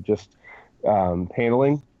stages of just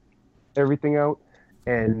paneling everything out.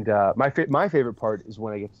 And my favorite part is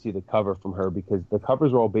when I get to see the cover from her, because the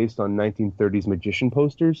covers are all based on 1930s magician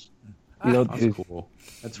posters. You know, that's cool.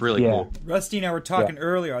 That's really cool. Rusty and I were talking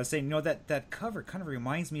earlier. I was saying, that cover kind of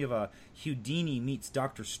reminds me of a Houdini meets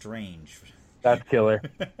Doctor Strange. That's killer.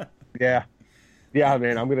 Yeah,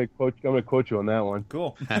 man. I'm gonna quote you on that one.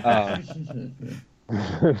 Cool. Throw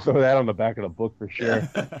that on the back of the book for sure.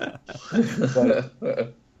 But,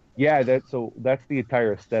 yeah, that's the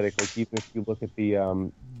entire aesthetic. Like, even if you look at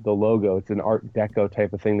the logo, it's an Art Deco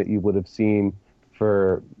type of thing that you would have seen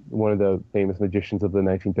for one of the famous magicians of the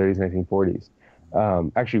 1930s, 1940s.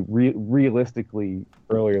 Actually, realistically,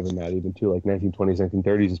 earlier than that, even too, like 1920s,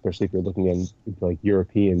 1930s, especially if you're looking into like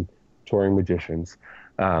European touring magicians.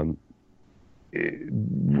 So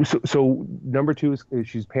number 2 is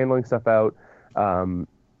she's paneling stuff out. I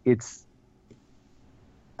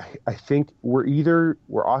think we're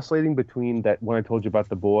oscillating between that one I told you about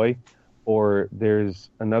the boy, or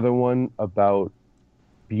there's another one about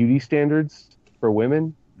beauty standards for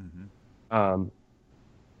women. Mm-hmm.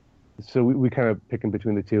 So we kind of picking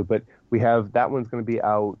between the two, but we have that one's going to be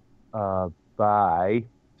out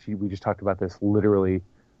we just talked about this literally.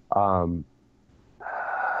 I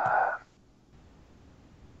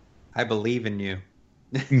believe in you.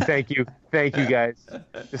 Thank you guys.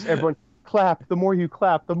 Just everyone clap. The more you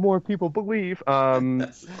clap, the more people believe.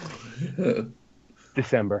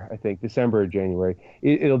 December, I think. December or January.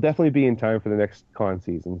 It'll definitely be in time for the next con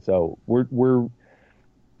season. So we're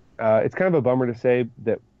it's kind of a bummer to say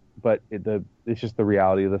that, but it's just the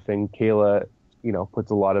reality of the thing. Kayla,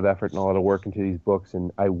 puts a lot of effort and a lot of work into these books,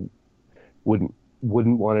 and I wouldn't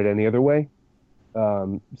want it any other way.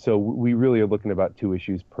 So we really are looking at about 2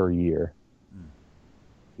 issues per year.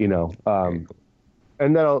 And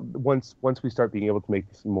then once we start being able to make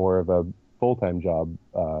this more of a full-time job,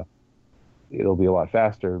 it'll be a lot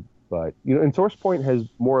faster. But and Source Point has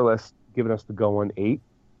more or less given us the go on 8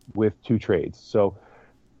 with 2 trades. So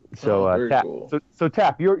Tap, cool. so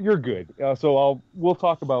Tap, you're good. So we'll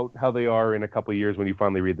talk about how they are in a couple of years when you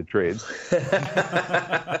finally read the trades.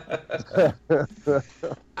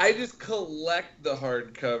 I just collect the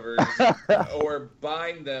hardcovers or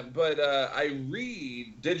bind them, but I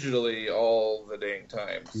read digitally all the dang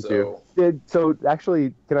time. So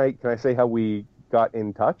actually, can I say how we got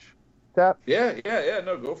in touch, Tap? Yeah.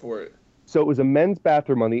 No, go for it. So it was a men's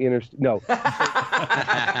bathroom on the interstate. No. It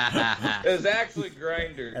was actually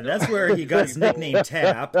Grindr. And that's where he got his nickname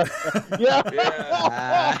Tap. Yeah.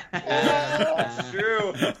 It's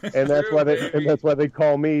true. And that's why they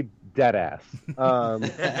call me Deadass.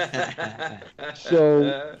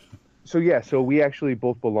 So we actually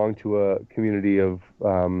both belong to a community of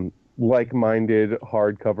like-minded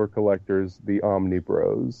hardcover collectors, the Omni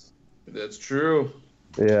Bros. That's true.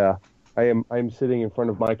 Yeah. I'm sitting in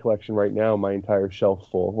front of my collection right now, my entire shelf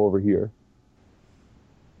full over here.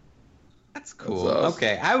 That's cool. That's awesome.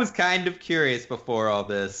 Okay, I was kind of curious before all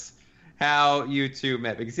this how you two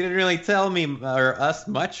met, because you didn't really tell me or us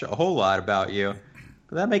a whole lot about you.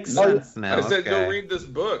 But that makes sense now. I said, go read this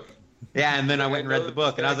book. Yeah, and then I went and read the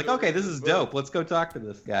book, and I was like, okay, this is dope. Let's go talk to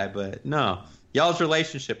this guy. But no, y'all's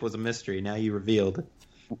relationship was a mystery. Now you revealed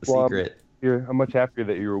the secret. I'm much happier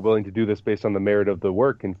that you were willing to do this based on the merit of the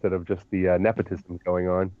work instead of just the nepotism going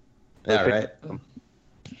on. Yeah, right.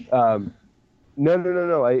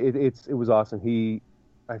 No. It was awesome. I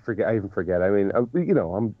even forget. I mean,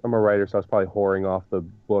 I'm a writer, so I was probably whoring off the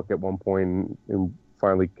book at one point and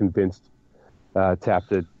finally convinced Tap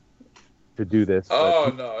to do this.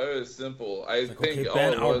 Oh, no, it was simple. I think okay,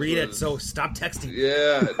 Ben, I'll read it, so stop texting.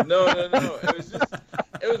 Yeah, no.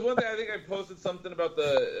 It was one thing. I think I posted something about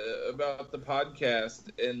the podcast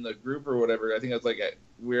in the group or whatever. I think I was like,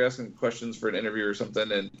 we were asking questions for an interview or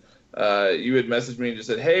something, and you had messaged me and just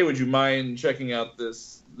said, "Hey, would you mind checking out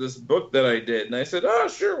this book that I did?" And I said, "Oh,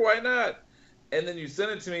 sure, why not?" And then you sent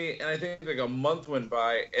it to me, and I think like a month went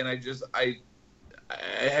by, and I just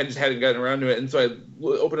hadn't gotten around to it. And so I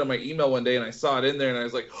opened up my email one day, and I saw it in there, and I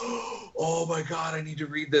was like, "Oh my god, I need to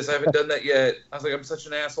read this. I haven't done that yet." I was like, "I'm such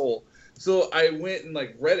an asshole." So I went and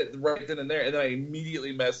like read it right then and there, and then I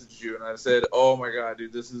immediately messaged you, and I said, "Oh my god,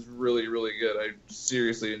 dude, this is really, really good. I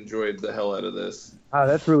seriously enjoyed the hell out of this."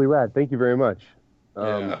 That's really rad. Thank you very much.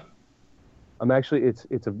 I'm actually,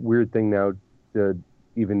 it's a weird thing now to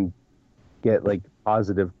even get like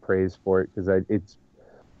positive praise for it, because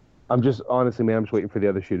I'm just honestly, man, I'm just waiting for the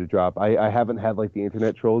other shoe to drop. I haven't had like the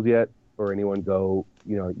internet trolls yet, or anyone go,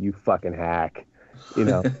 you fucking hack,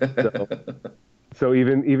 So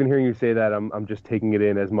even hearing you say that, I'm just taking it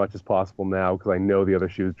in as much as possible now, because I know the other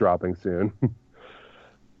shoe's dropping soon.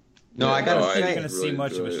 No, I gotta say, you're going to see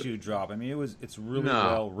much of a shoe drop. I mean, it's really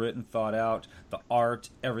well written, thought out, the art,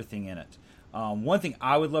 everything in it. One thing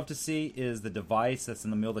I would love to see is the device that's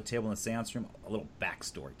in the middle of the table in the seance room, a little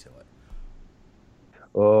backstory to it.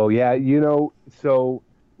 Oh, yeah. So,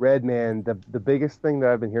 Red Man, the biggest thing that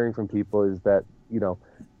I've been hearing from people is that,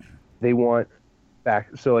 they want back.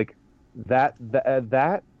 So, like,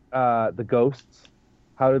 the ghosts,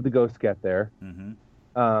 how did the ghosts get there?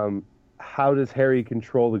 Mm-hmm. How does Harry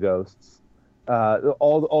control the ghosts?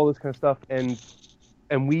 All this kind of stuff. And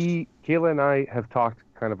Kayla and I have talked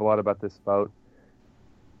kind of a lot about this, I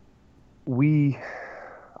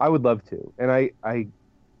would love to, and I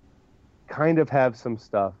kind of have some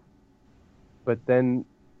stuff, but then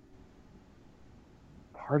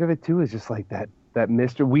part of it too is just like that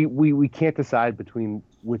mystery. We can't decide between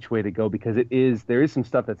which way to go, because there is some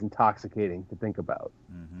stuff that's intoxicating to think about,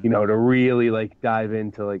 mm-hmm. To really like dive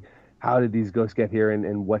into like, how did these ghosts get here,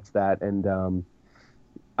 and what's that? And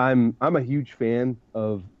I'm a huge fan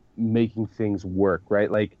of making things work,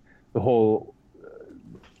 right? Like the whole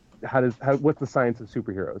what's the science of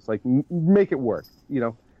superheroes? Like make it work,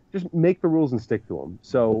 just make the rules and stick to them.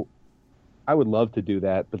 So I would love to do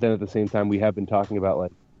that, but then at the same time, we have been talking about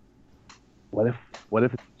like, what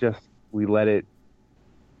if it's just we let it?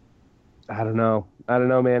 I don't know,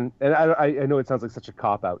 man. And I know it sounds like such a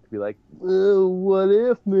cop out to be like, oh, what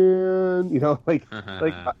if, man? Like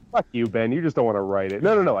fuck you, Ben. You just don't want to write it.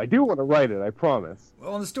 No. I do want to write it. I promise.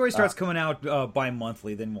 Well, when the story starts coming out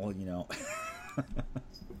bi-monthly, then we'll,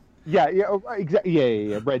 Yeah,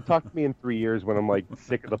 exactly. Yeah. Brad, talk to me in 3 years when I'm like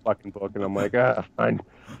sick of the fucking book, and I'm like, fine.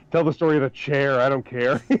 Tell the story of the chair. I don't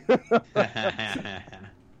care.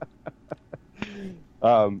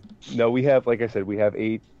 No, we have, like I said, we have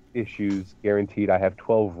 8 issues guaranteed. I have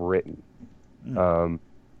 12 written, and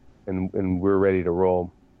we're ready to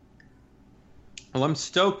roll. Well, I'm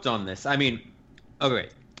stoked on this. I mean, okay,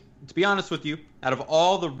 to be honest with you, out of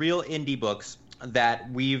all the real indie books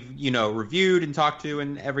that we've, reviewed and talked to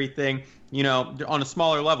and everything, on a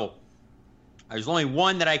smaller level, there's only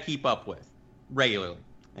one that I keep up with regularly.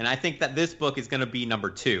 And I think that this book is going to be number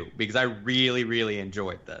 2, because I really, really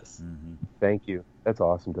enjoyed this. Mm-hmm. Thank you. That's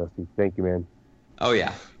awesome, Dusty. Thank you, man. Oh,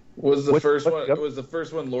 yeah. Was the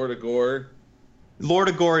first one Lord of Gore? Lord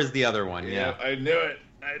of Gore is the other one, yeah. I knew it.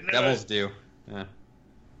 Devil's Due. Yeah.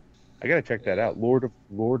 I gotta check that out. Lord of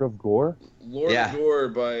Gore? Lord of Gore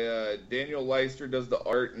by Daniel Leister does the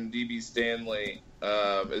art, and D.B. Stanley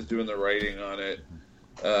is doing the writing on it.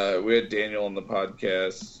 We had Daniel on the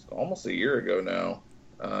podcast almost a year ago now.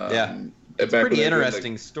 It's a pretty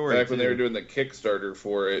interesting story. Back when they were doing the Kickstarter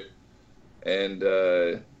for it. And,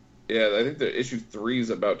 I think the issue 3 is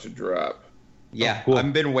about to drop. Yeah, cool.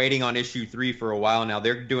 I've been waiting on issue 3 for a while now.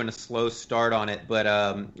 They're doing a slow start on it, but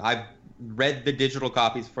I've read the digital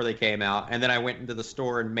copies before they came out, and then I went into the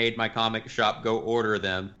store and made my comic shop go order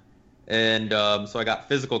them. And so I got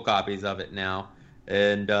physical copies of it now.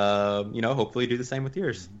 And, hopefully do the same with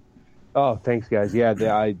yours. Oh, thanks, guys. Yeah,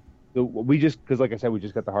 because like I said, we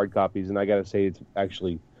just got the hard copies, and I got to say it's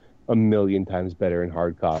actually a million times better in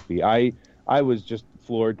hard copy. I was just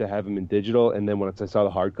floored to have them in digital, and then once I saw the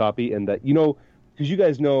hard copy, and that, because you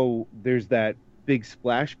guys know there's that big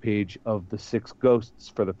splash page of the 6 ghosts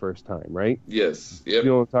for the first time, right? Yes. Yep. You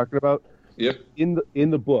know what I'm talking about? Yep. In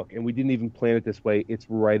the book, and we didn't even plan it this way, it's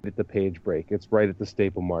right at the page break. It's right at the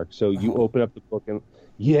staple mark. So you open up the book and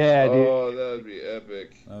dude. Oh, that would be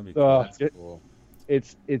epic. That would be cool. That's cool.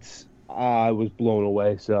 It's I was blown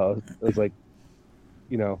away. So it was like,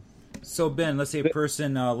 So Ben, let's say a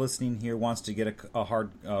person listening here wants to get a hard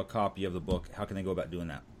copy of the book. How can they go about doing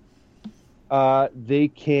that? They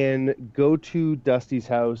can go to Dusty's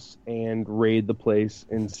house and raid the place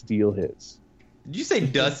and steal his. Did you say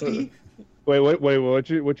Dusty? Wait, what's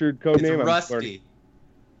your code name? It's Rusty.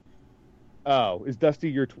 Oh, is Dusty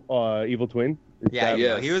your evil twin?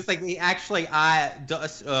 Yeah. He was like,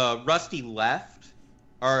 Rusty left,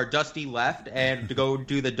 or Dusty left, and to go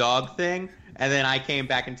do the dog thing, and then I came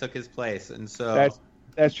back and took his place, and so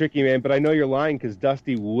that's tricky, man. But I know you're lying, because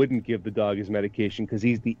Dusty wouldn't give the dog his medication because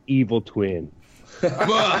he's the evil twin.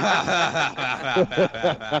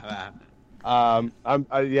 I'm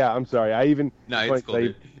sorry. No, it's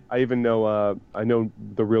cool. I even know I know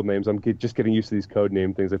the real names. I'm just getting used to these code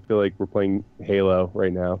name things. I feel like we're playing Halo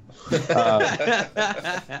right now.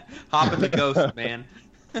 Hop in the ghost, man.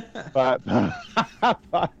 But that's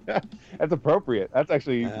appropriate. That's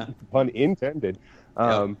actually pun intended.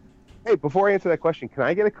 Hey, before I answer that question, can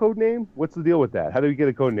I get a code name? What's the deal with that? How do we get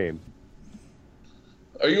a code name?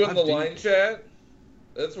 Are you in the line chat?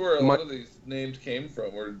 That's where a lot of these names came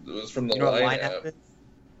from. Where it was from the line app.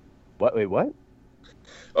 What? Wait, what?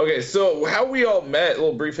 Okay, so how we all met, a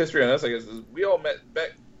little brief history on us, I guess, is we all met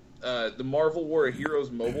back the Marvel War of Heroes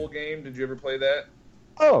mobile game. Did you ever play that?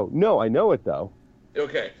 Oh, no, I know it, though.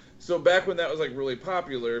 Okay, so back when that was like really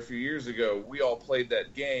popular a few years ago, we all played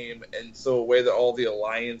that game, and so a way that all the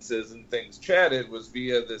alliances and things chatted was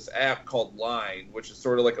via this app called Line, which is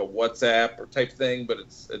sort of like a WhatsApp or type thing, but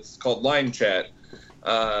it's called Line Chat.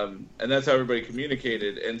 And that's how everybody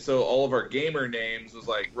communicated. And so all of our gamer names was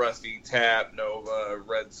like Rusty, Tap, Nova,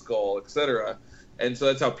 Red Skull, etc. And so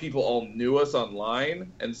that's how people all knew us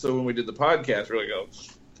online. And so when we did the podcast, we were like, oh,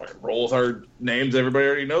 fucking roll with our names. Everybody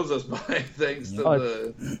already knows us by thanks to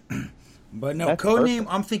the... But no, code name,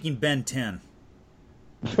 I'm thinking Ben 10.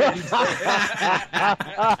 That's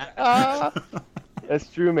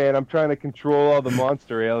true, man. I'm trying to control all the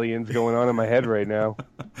monster aliens going on in my head right now.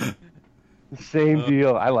 Same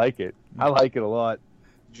deal. I like it. I like it a lot.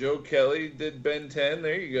 Joe Kelly did Ben 10.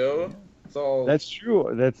 There you go. It's all. That's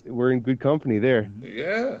true. We're in good company there.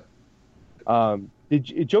 Yeah.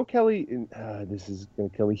 Did Joe Kelly? This is gonna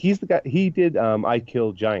kill me. He's the guy. He did I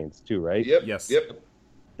Kill Giants too, right? Yep. Yes. Yep.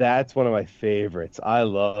 That's one of my favorites. I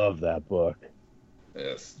love that book.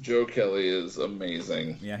 Yes, Joe Kelly is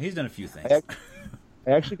amazing. Yeah, he's done a few things.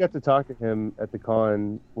 I actually got to talk to him at the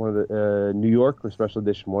con, one of the New York or Special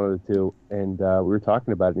Edition, one of the two, and we were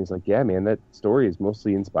talking about it. And he's like, "Yeah, man, that story is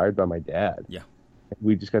mostly inspired by my dad." Yeah,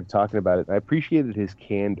 we just got to talking about it. And I appreciated his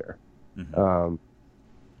candor. Mm-hmm.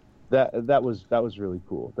 That was really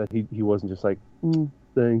cool. That he wasn't just like,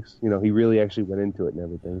 "Thanks," he really actually went into it and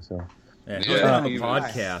everything. So he was on a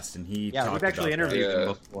podcast, and he talked we've actually about interviewed that. him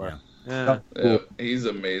before. Cool. Yeah, he's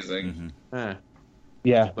amazing. Mm-hmm.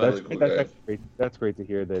 Yeah, Really cool guy. that's great. That's great to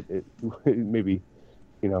hear that it maybe,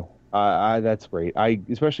 that's great.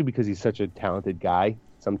 Especially because he's such a talented guy.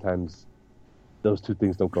 Sometimes those two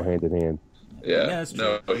things don't go hand in hand. Yeah, that's true.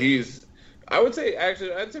 No, I would say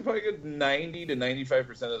probably a good 90 to 95%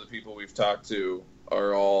 of the people we've talked to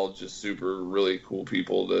are all just super really cool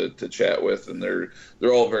people to chat with, and they're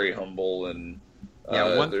all very humble and.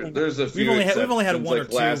 There's a few. We've only had one or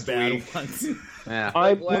two last bad week. ones. Yeah.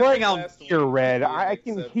 I'm last out here, week, Red. we I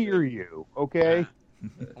can accepted. hear you. Okay.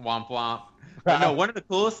 Womp womp. But no, one of the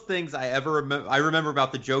coolest things I ever remember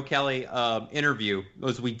about the Joe Kelly interview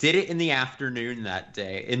was we did it in the afternoon that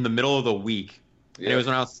day, in the middle of the week, and it was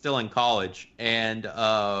when I was still in college. And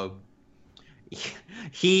I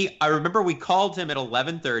remember we called him at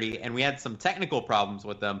 11:30, and we had some technical problems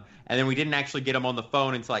with him, and then we didn't actually get him on the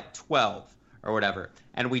phone until like 12 or whatever.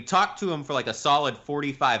 And we talked to him for like a solid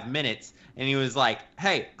 45 minutes, and he was like,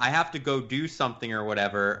 "Hey, I have to go do something or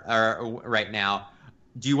whatever right now.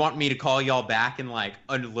 Do you want me to call y'all back in like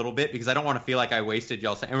a little bit, because I don't want to feel like I wasted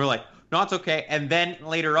y'all's time?" And we're like, "No, it's okay." And then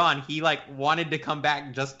later on, he like wanted to come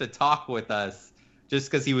back just to talk with us,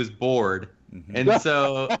 just because he was bored. Mm-hmm. And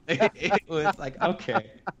so it was like,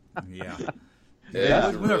 okay. Yeah. Yeah,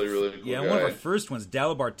 he's a really, really cool guy. One of our first ones,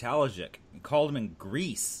 Dalibor Talajic, called him in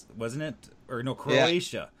Greece, wasn't it? Or no,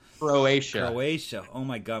 Croatia. Croatia. Oh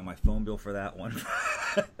my God, my phone bill for that one.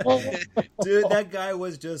 Dude, that guy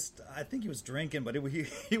was I think he was drinking, but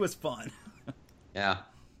he was fun. Yeah.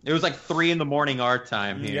 It was like 3 a.m. our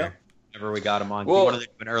time here. Yep. Whenever we got him on. Well, He wanted to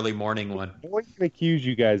do an early morning one. No one can accuse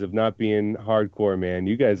you guys of not being hardcore, man.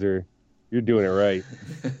 You guys you're doing it right.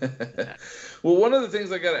 Well, one of the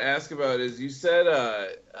things I got to ask about is you said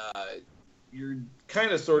you're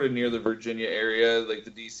kind of sort of near the Virginia area, like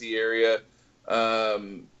the DC area,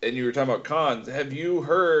 and you were talking about cons. Have you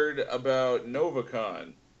heard about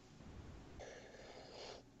NovaCon?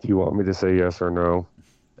 Do you want me to say yes or no?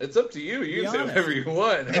 It's up to you. You can say whatever you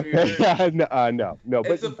want. Have you heard? No.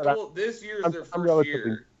 It's But this year is their I'm first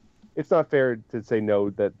year. It's not fair to say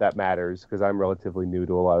no that matters, because I'm relatively new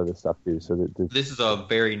to a lot of this stuff too. So This is a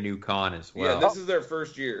very new con as well. Yeah, this is their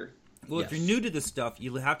first year. Well, if you're new to this stuff,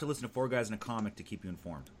 you'll have to listen to Four Guys in a Comic to keep you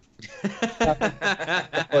informed.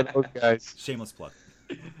 those guys. Shameless plug.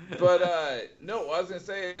 But no, I was gonna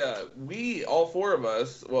say we all four of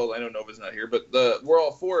us. Well, I know Nova's not here, but we're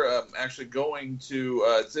all four actually going to.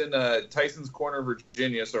 It's in Tyson's Corner,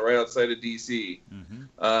 Virginia, so right outside of DC.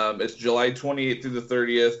 Mm-hmm. It's July 28th through the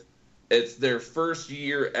 30th. It's their first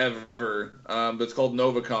year ever. But it's called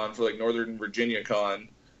NovaCon for like Northern Virginia Con.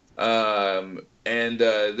 And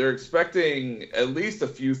they're expecting at least a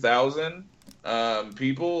few thousand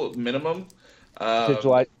people minimum. Is it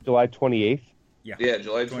July 28th? Yeah,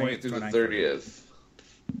 July 20th through the 30th.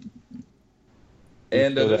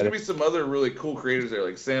 And And there's going to be some other really cool creators there,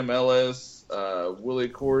 like Sam Ellis, Willie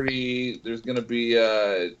Cordy. There's going to be...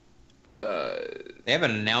 They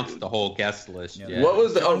haven't announced the whole guest list yet. What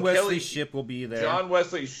was the John Wesley Kelly Shipp will be there. John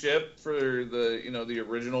Wesley Shipp for the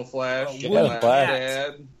original Flash. Willie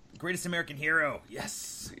Flash. Greatest American Hero.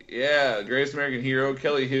 Yes. Yeah, Greatest American Hero,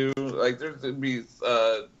 Kelly Hu. Like there's going to be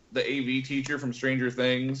the AV teacher from Stranger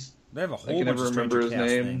Things. They have a I whole can bunch never of remember Stranger his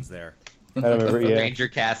Cast name. things there. I don't remember. Yeah, Ranger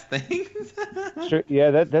cast things. Sure,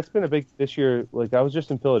 yeah. That's been a big this year. Like I was just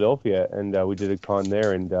in Philadelphia, and we did a con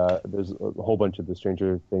there, and there's a whole bunch of the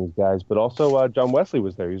Stranger Things guys, but also John Wesley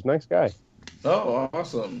was there. He was a nice guy. Oh,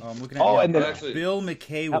 awesome. I'm looking at and then actually- Bill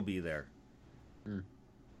McKay will be there. Let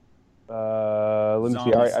me see.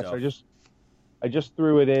 Zombie All right, stuff. so I just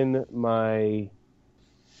threw it in my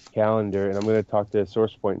calendar, and I'm going to talk to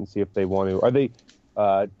SourcePoint and see if they want to. Are they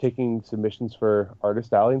taking submissions for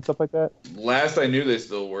Artist Alley and stuff like that? Last I knew, they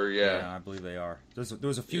still were. Yeah. I believe they are. There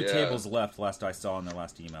was a few Yeah. tables left last I saw in their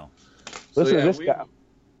last email. Listen, yeah, this guy.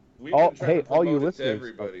 We've all- been trying hey, to all you promote it to listeners.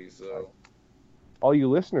 everybody. So All you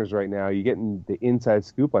listeners right now, you're getting the inside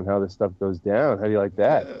scoop on how this stuff goes down. How do you like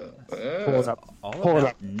that? Pulling up, All pulling about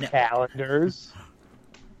up net. calendars.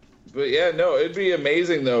 But yeah, no, it'd be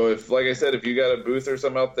amazing though if, like I said, if you got a booth or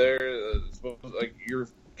something out there, it's supposed, like you're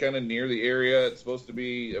kind of near the area. It's supposed to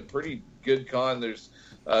be a pretty good con. There's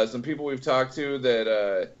some people we've talked to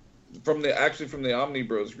that from the Omni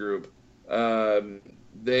Bros group.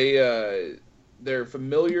 They're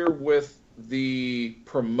familiar with the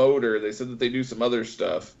promoter. They said that they do some other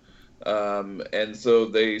stuff, and so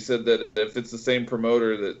they said that if it's the same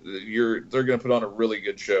promoter, that they're going to put on a really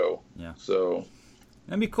good show. Yeah. So.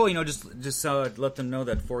 That'd be cool, just let them know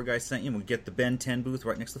that Four Guys sent you. We'll get the Ben 10 booth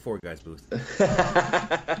right next to the Four Guys booth.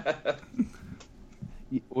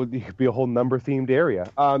 Well, it could be a whole number themed area.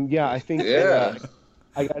 Yeah, I think. Yeah.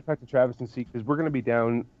 I got to talk to Travis and see because we're going to be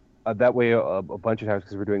down that way a bunch of times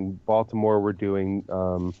because we're doing Baltimore, we're doing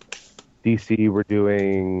DC, we're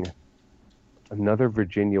doing another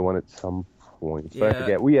Virginia one at some point. But I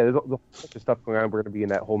forget. Well, yeah, there's a bunch of stuff going on. We're going to be in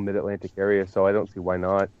that whole Mid-Atlantic area, so I don't see why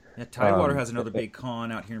not. Yeah, Tidewater has another big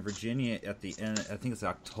con out here in Virginia at the end. I think it's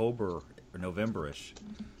October or November-ish.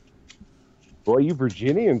 Boy, you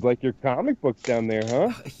Virginians like your comic books down there,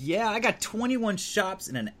 huh? Yeah, I got 21 shops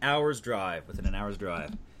in an hour's drive. Within an hour's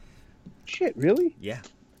drive. Shit, really? Yeah,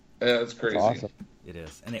 Yeah, that's crazy. That's awesome. it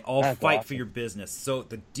is, and they all That's fight awesome. for your business. So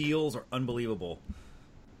the deals are unbelievable.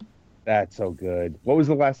 That's so good. What was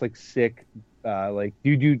the last sick? Do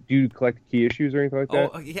you collect key issues or anything like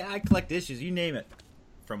that? Oh yeah, I collect issues. You name it,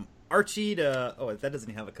 from Archie to that doesn't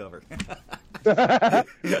even have a cover. I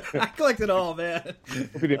collect it all, man.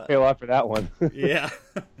 We didn't pay a lot for that one. Yeah,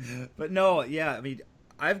 but no, yeah. I mean,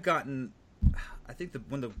 I've gotten. I think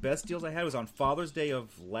one of the best deals I had was on Father's Day of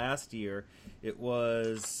last year. It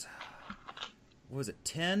was, what was it?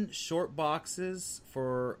 10 short boxes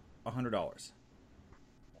for $100.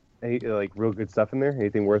 Any, real good stuff in there?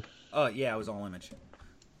 Anything worth? Oh yeah, it was all Image.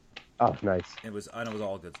 Oh, nice. It was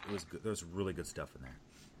all good. It was good. There was really good stuff in there.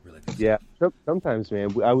 Really good. Yeah. Sometimes, man,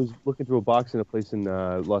 I was looking through a box in a place in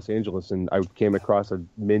Los Angeles, and I came across a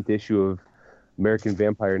mint issue of American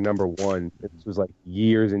Vampire #1. This was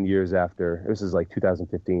years and years after. This is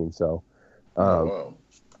 2015. So, Wow.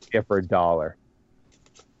 yeah, for $1.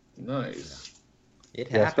 Nice. It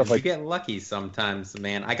Yeah, happens. stuff You get lucky sometimes,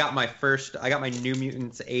 man. I got my New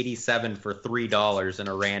Mutants 87 for $3 in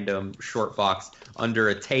a random short box under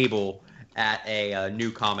a table at a new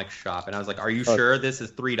comic shop, and I was like, "Are you sure this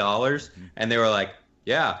is $3?" And they were like,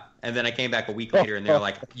 "Yeah." And then I came back a week later, and they were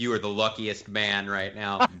like, "You are the luckiest man right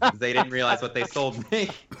now," because they didn't realize what they sold me.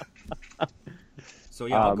 So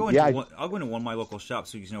yeah, I'll go into yeah, I'll go into one of my local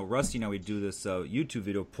shops. So Rusty and I, we do this YouTube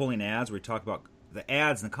video pulling ads where we talk about the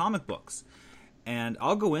ads in the comic books, and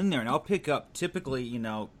I'll go in there and I'll pick up typically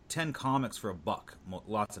 10 comics for $1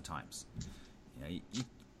 lots of times.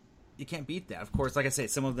 You can't beat that. Of course, like I say,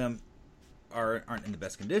 some of them aren't in the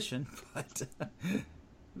best condition, but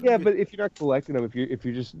Yeah, but if you're not collecting them, if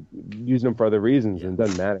you're just using them for other reasons, then it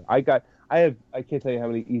doesn't matter. I can't tell you how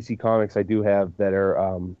many EC comics I do have that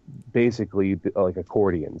are basically like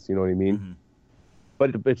accordions. You know what I mean? Mhm.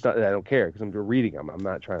 But it's not. I don't care because I'm reading them. I'm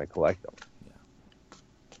not trying to collect them. Yeah.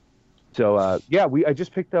 So I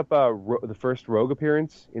just picked up the first Rogue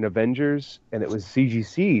appearance in Avengers, and it was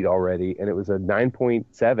CGC'd already, and it was a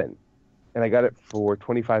 9.7, and I got it for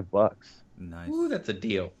 $25. nice. Ooh, that's a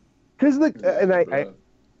deal. Because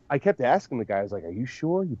I kept asking the guy, I was like, "Are you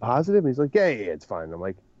sure? You positive?" And he's like, "Yeah, it's fine." And I'm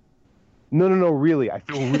like, "No, really. I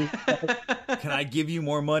feel really." Can I give you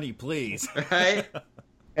more money, please? Right?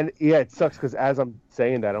 And yeah, it sucks because as I'm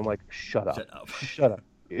saying that, I'm like, "Shut up, shut up."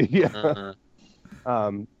 Yeah.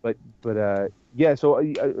 But yeah. So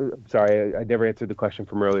I'm sorry, I never answered the question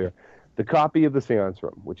from earlier. The copy of the Seance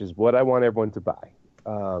Room, which is what I want everyone to buy,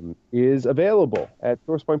 is available at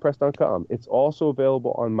sourcepointpress.com. It's also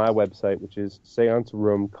available on my website, which is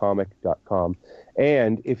seanceroomcomic.com.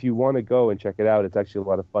 And if you want to go and check it out, it's actually a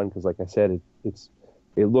lot of fun because, like I said, it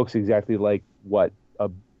looks exactly like what a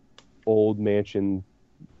old mansion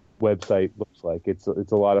website looks like. It's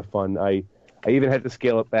a lot of fun. I even had to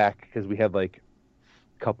scale it back because we had like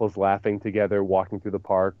couples laughing together walking through the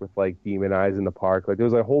park with like demon eyes in the park. Like there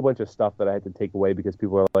was a whole bunch of stuff that I had to take away because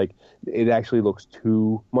people are like, it actually looks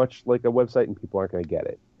too much like a website and people aren't going to get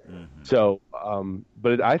it. Mm-hmm. So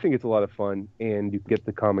but I think it's a lot of fun, and you can get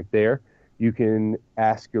the comic there. You can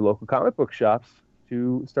ask your local comic book shops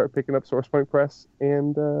to start picking up SourcePoint Press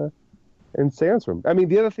and Seance Room. I mean,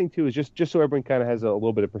 the other thing too is just so everyone kind of has a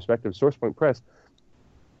little bit of perspective, SourcePoint Press,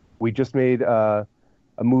 we just made a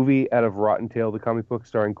movie out of Rotten Tail, the comic book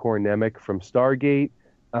starring Corin Nemec from Stargate.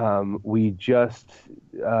 We just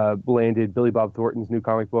landed Billy Bob Thornton's new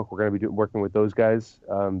comic book. We're going to be working with those guys,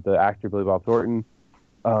 the actor Billy Bob Thornton.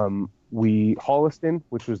 We Holliston,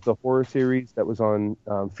 which was the horror series that was on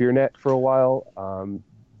FearNet for a while.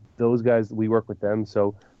 Those guys, we work with them.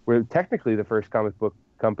 So we're technically the first comic book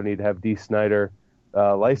company to have Dee Snider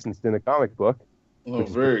licensed in a comic book. Oh,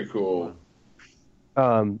 very cool.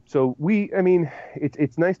 So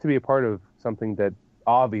it's nice to be a part of something that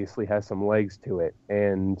obviously has some legs to it,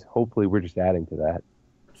 and hopefully we're just adding to that.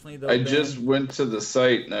 I just went to the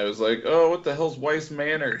site and I was like, "Oh, what the hell's Weiss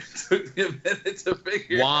Manor?" It took me a minute to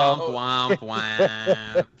figure it out. Womp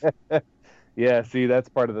womp. Yeah, see, that's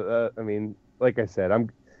part of the. Like I said,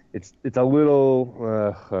 It's a little.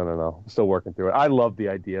 I don't know. I'm still working through it. I love the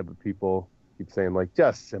idea, but people keep saying like,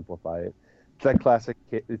 just simplify it. It's that classic.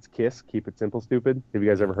 It's KISS. Keep it simple, stupid. Have you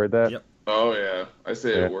guys ever heard that? Yep. Oh yeah, I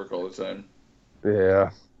say it at work all the time. Yeah,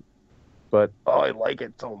 but I like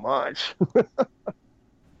it so much.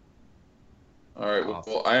 All right.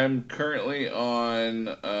 Awesome. Well, I am currently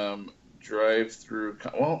on drive-through.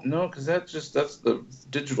 Well, no, because that's the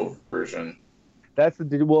digital version. That's the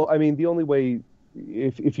the only way.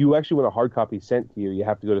 If you actually want a hard copy sent to you, you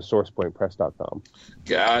have to go to sourcepointpress.com.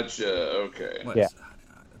 Gotcha. Okay. What? Yeah.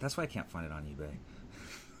 That's why I can't find it on eBay.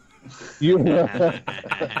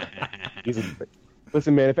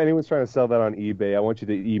 Listen, man, if anyone's trying to sell that on eBay, I want you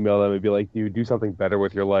to email them and be like, dude, do something better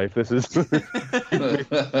with your life. This is...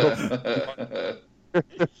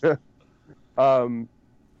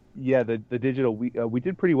 Yeah, the digital, we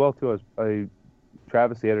did pretty well, too.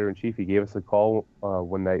 Travis, the editor-in-chief, he gave us a call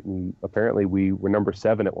one night, and apparently we were number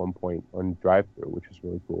 7 at one point on drive-thru, which is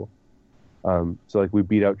really cool. So we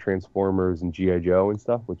beat out Transformers and G.I. Joe and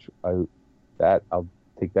stuff, which I'll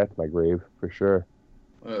take that to my grave for sure.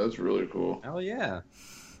 That's really cool. Hell yeah.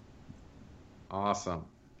 Awesome.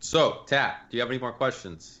 So, Tat, do you have any more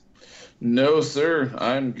questions? No, sir.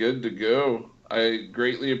 I'm good to go. I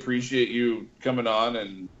greatly appreciate you coming on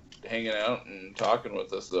and hanging out and talking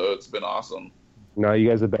with us, though. It's been awesome. No, you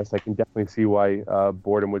guys are the best. I can definitely see why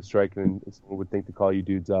boredom would strike and someone would think to call you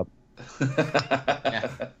dudes up. Yeah.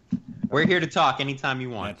 We're here to talk anytime you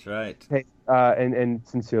want. That's right. Hey, and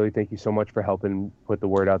sincerely, thank you so much for helping put the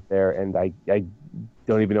word out there. And I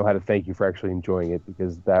don't even know how to thank you for actually enjoying it,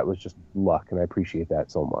 because that was just luck, and I appreciate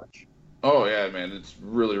that so much. Oh, yeah, man. It's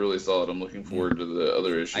really, really solid. I'm looking forward to the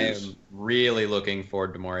other issues. I am really looking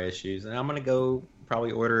forward to more issues. And I'm going to go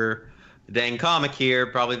probably order the dang comic here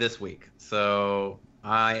probably this week. So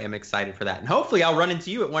I am excited for that. And hopefully I'll run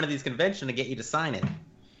into you at one of these conventions and get you to sign it.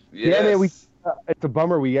 Yes. Yeah, man, it's a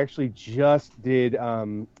bummer. We actually just did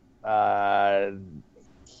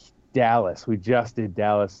Dallas. We just did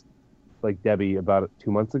Dallas, like Debbie, about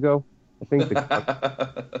 2 months ago, I think.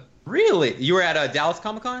 Really? You were at Dallas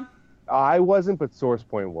Comic-Con? I wasn't, but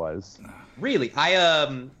SourcePoint was. Really?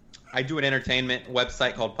 I do an entertainment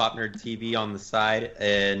website called Pop Nerd TV on the side,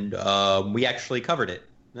 and we actually covered it.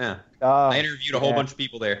 Yeah. I interviewed a whole bunch of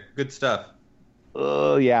people there. Good stuff.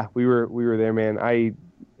 Yeah, we were there, man. I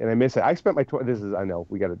miss it. I spent my I know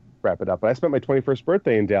we got to wrap it up, but I spent my 21st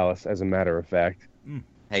birthday in Dallas, as a matter of fact.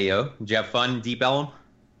 Hey yo, did you have fun, Deep Ellum?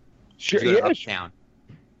 Sure. Yeah. Uptown.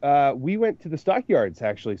 We went to the Stockyards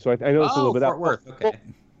actually, so I know it's a little bit Fort Worth. Okay.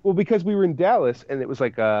 Well, because we were in Dallas and it was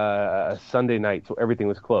like a Sunday night, so everything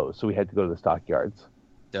was closed, so we had to go to the Stockyards.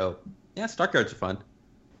 Dope. Yeah, Stockyards are fun.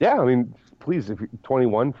 Yeah, I mean, please, if you're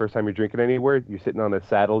 21, first time you're drinking anywhere, you're sitting on a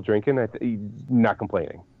saddle drinking, not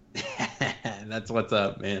complaining. That's what's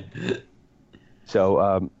up, man.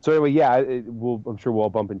 So anyway, yeah, I'm sure we'll all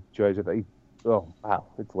bump into you guys. Oh wow,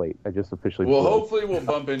 it's late. I just officially. Well, hopefully we'll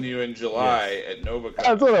bump into you in July at NovaCon.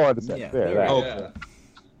 That's what I wanted to say. Yeah, There, there we that.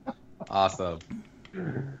 Yeah. Awesome.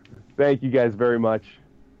 Thank you guys very much.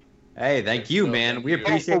 Hey, thank you, No, man. thank We you.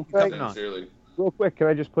 appreciate you coming on. Sincerely. Real quick, can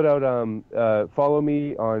I just put out follow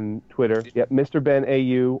me on Twitter? Yep, Mr. Ben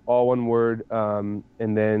AU, all one word. And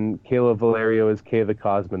then Kayla Valerio is Kay the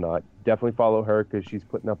Cosmonaut. Definitely follow her because she's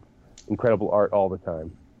putting up incredible art all the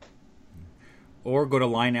time. Or go to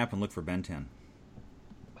Line App and look for Ben 10.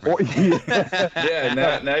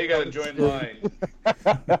 Yeah, now you got to join line.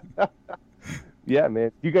 Yeah,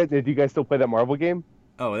 man. Do you guys still play that Marvel game?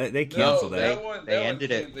 Oh, they canceled No, that. that one, They that ended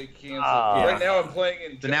one, it. They canceled. Ah. Right now I'm playing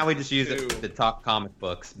in. So now we just use Justice it 2. to talk comic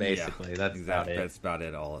books, basically. Yeah, That's about it. That's about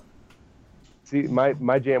it. All. See,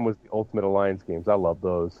 my jam was the Ultimate Alliance games. I love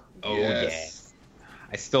those. Oh, Yes. yeah.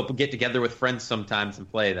 I still get together with friends sometimes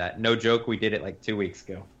and play that. No joke, we did it like 2 weeks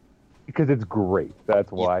ago. Because it's great.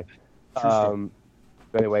 That's why. Sure.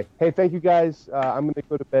 Anyway, hey, thank you guys. I'm going to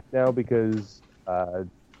go to bed now because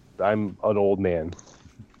I'm an old man.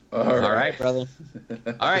 All All right, brother.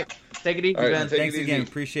 All right. Take it easy, All right, Ben. take it Thanks again. easy.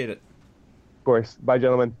 Appreciate it. Of course. Bye,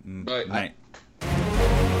 gentlemen. Bye. Night.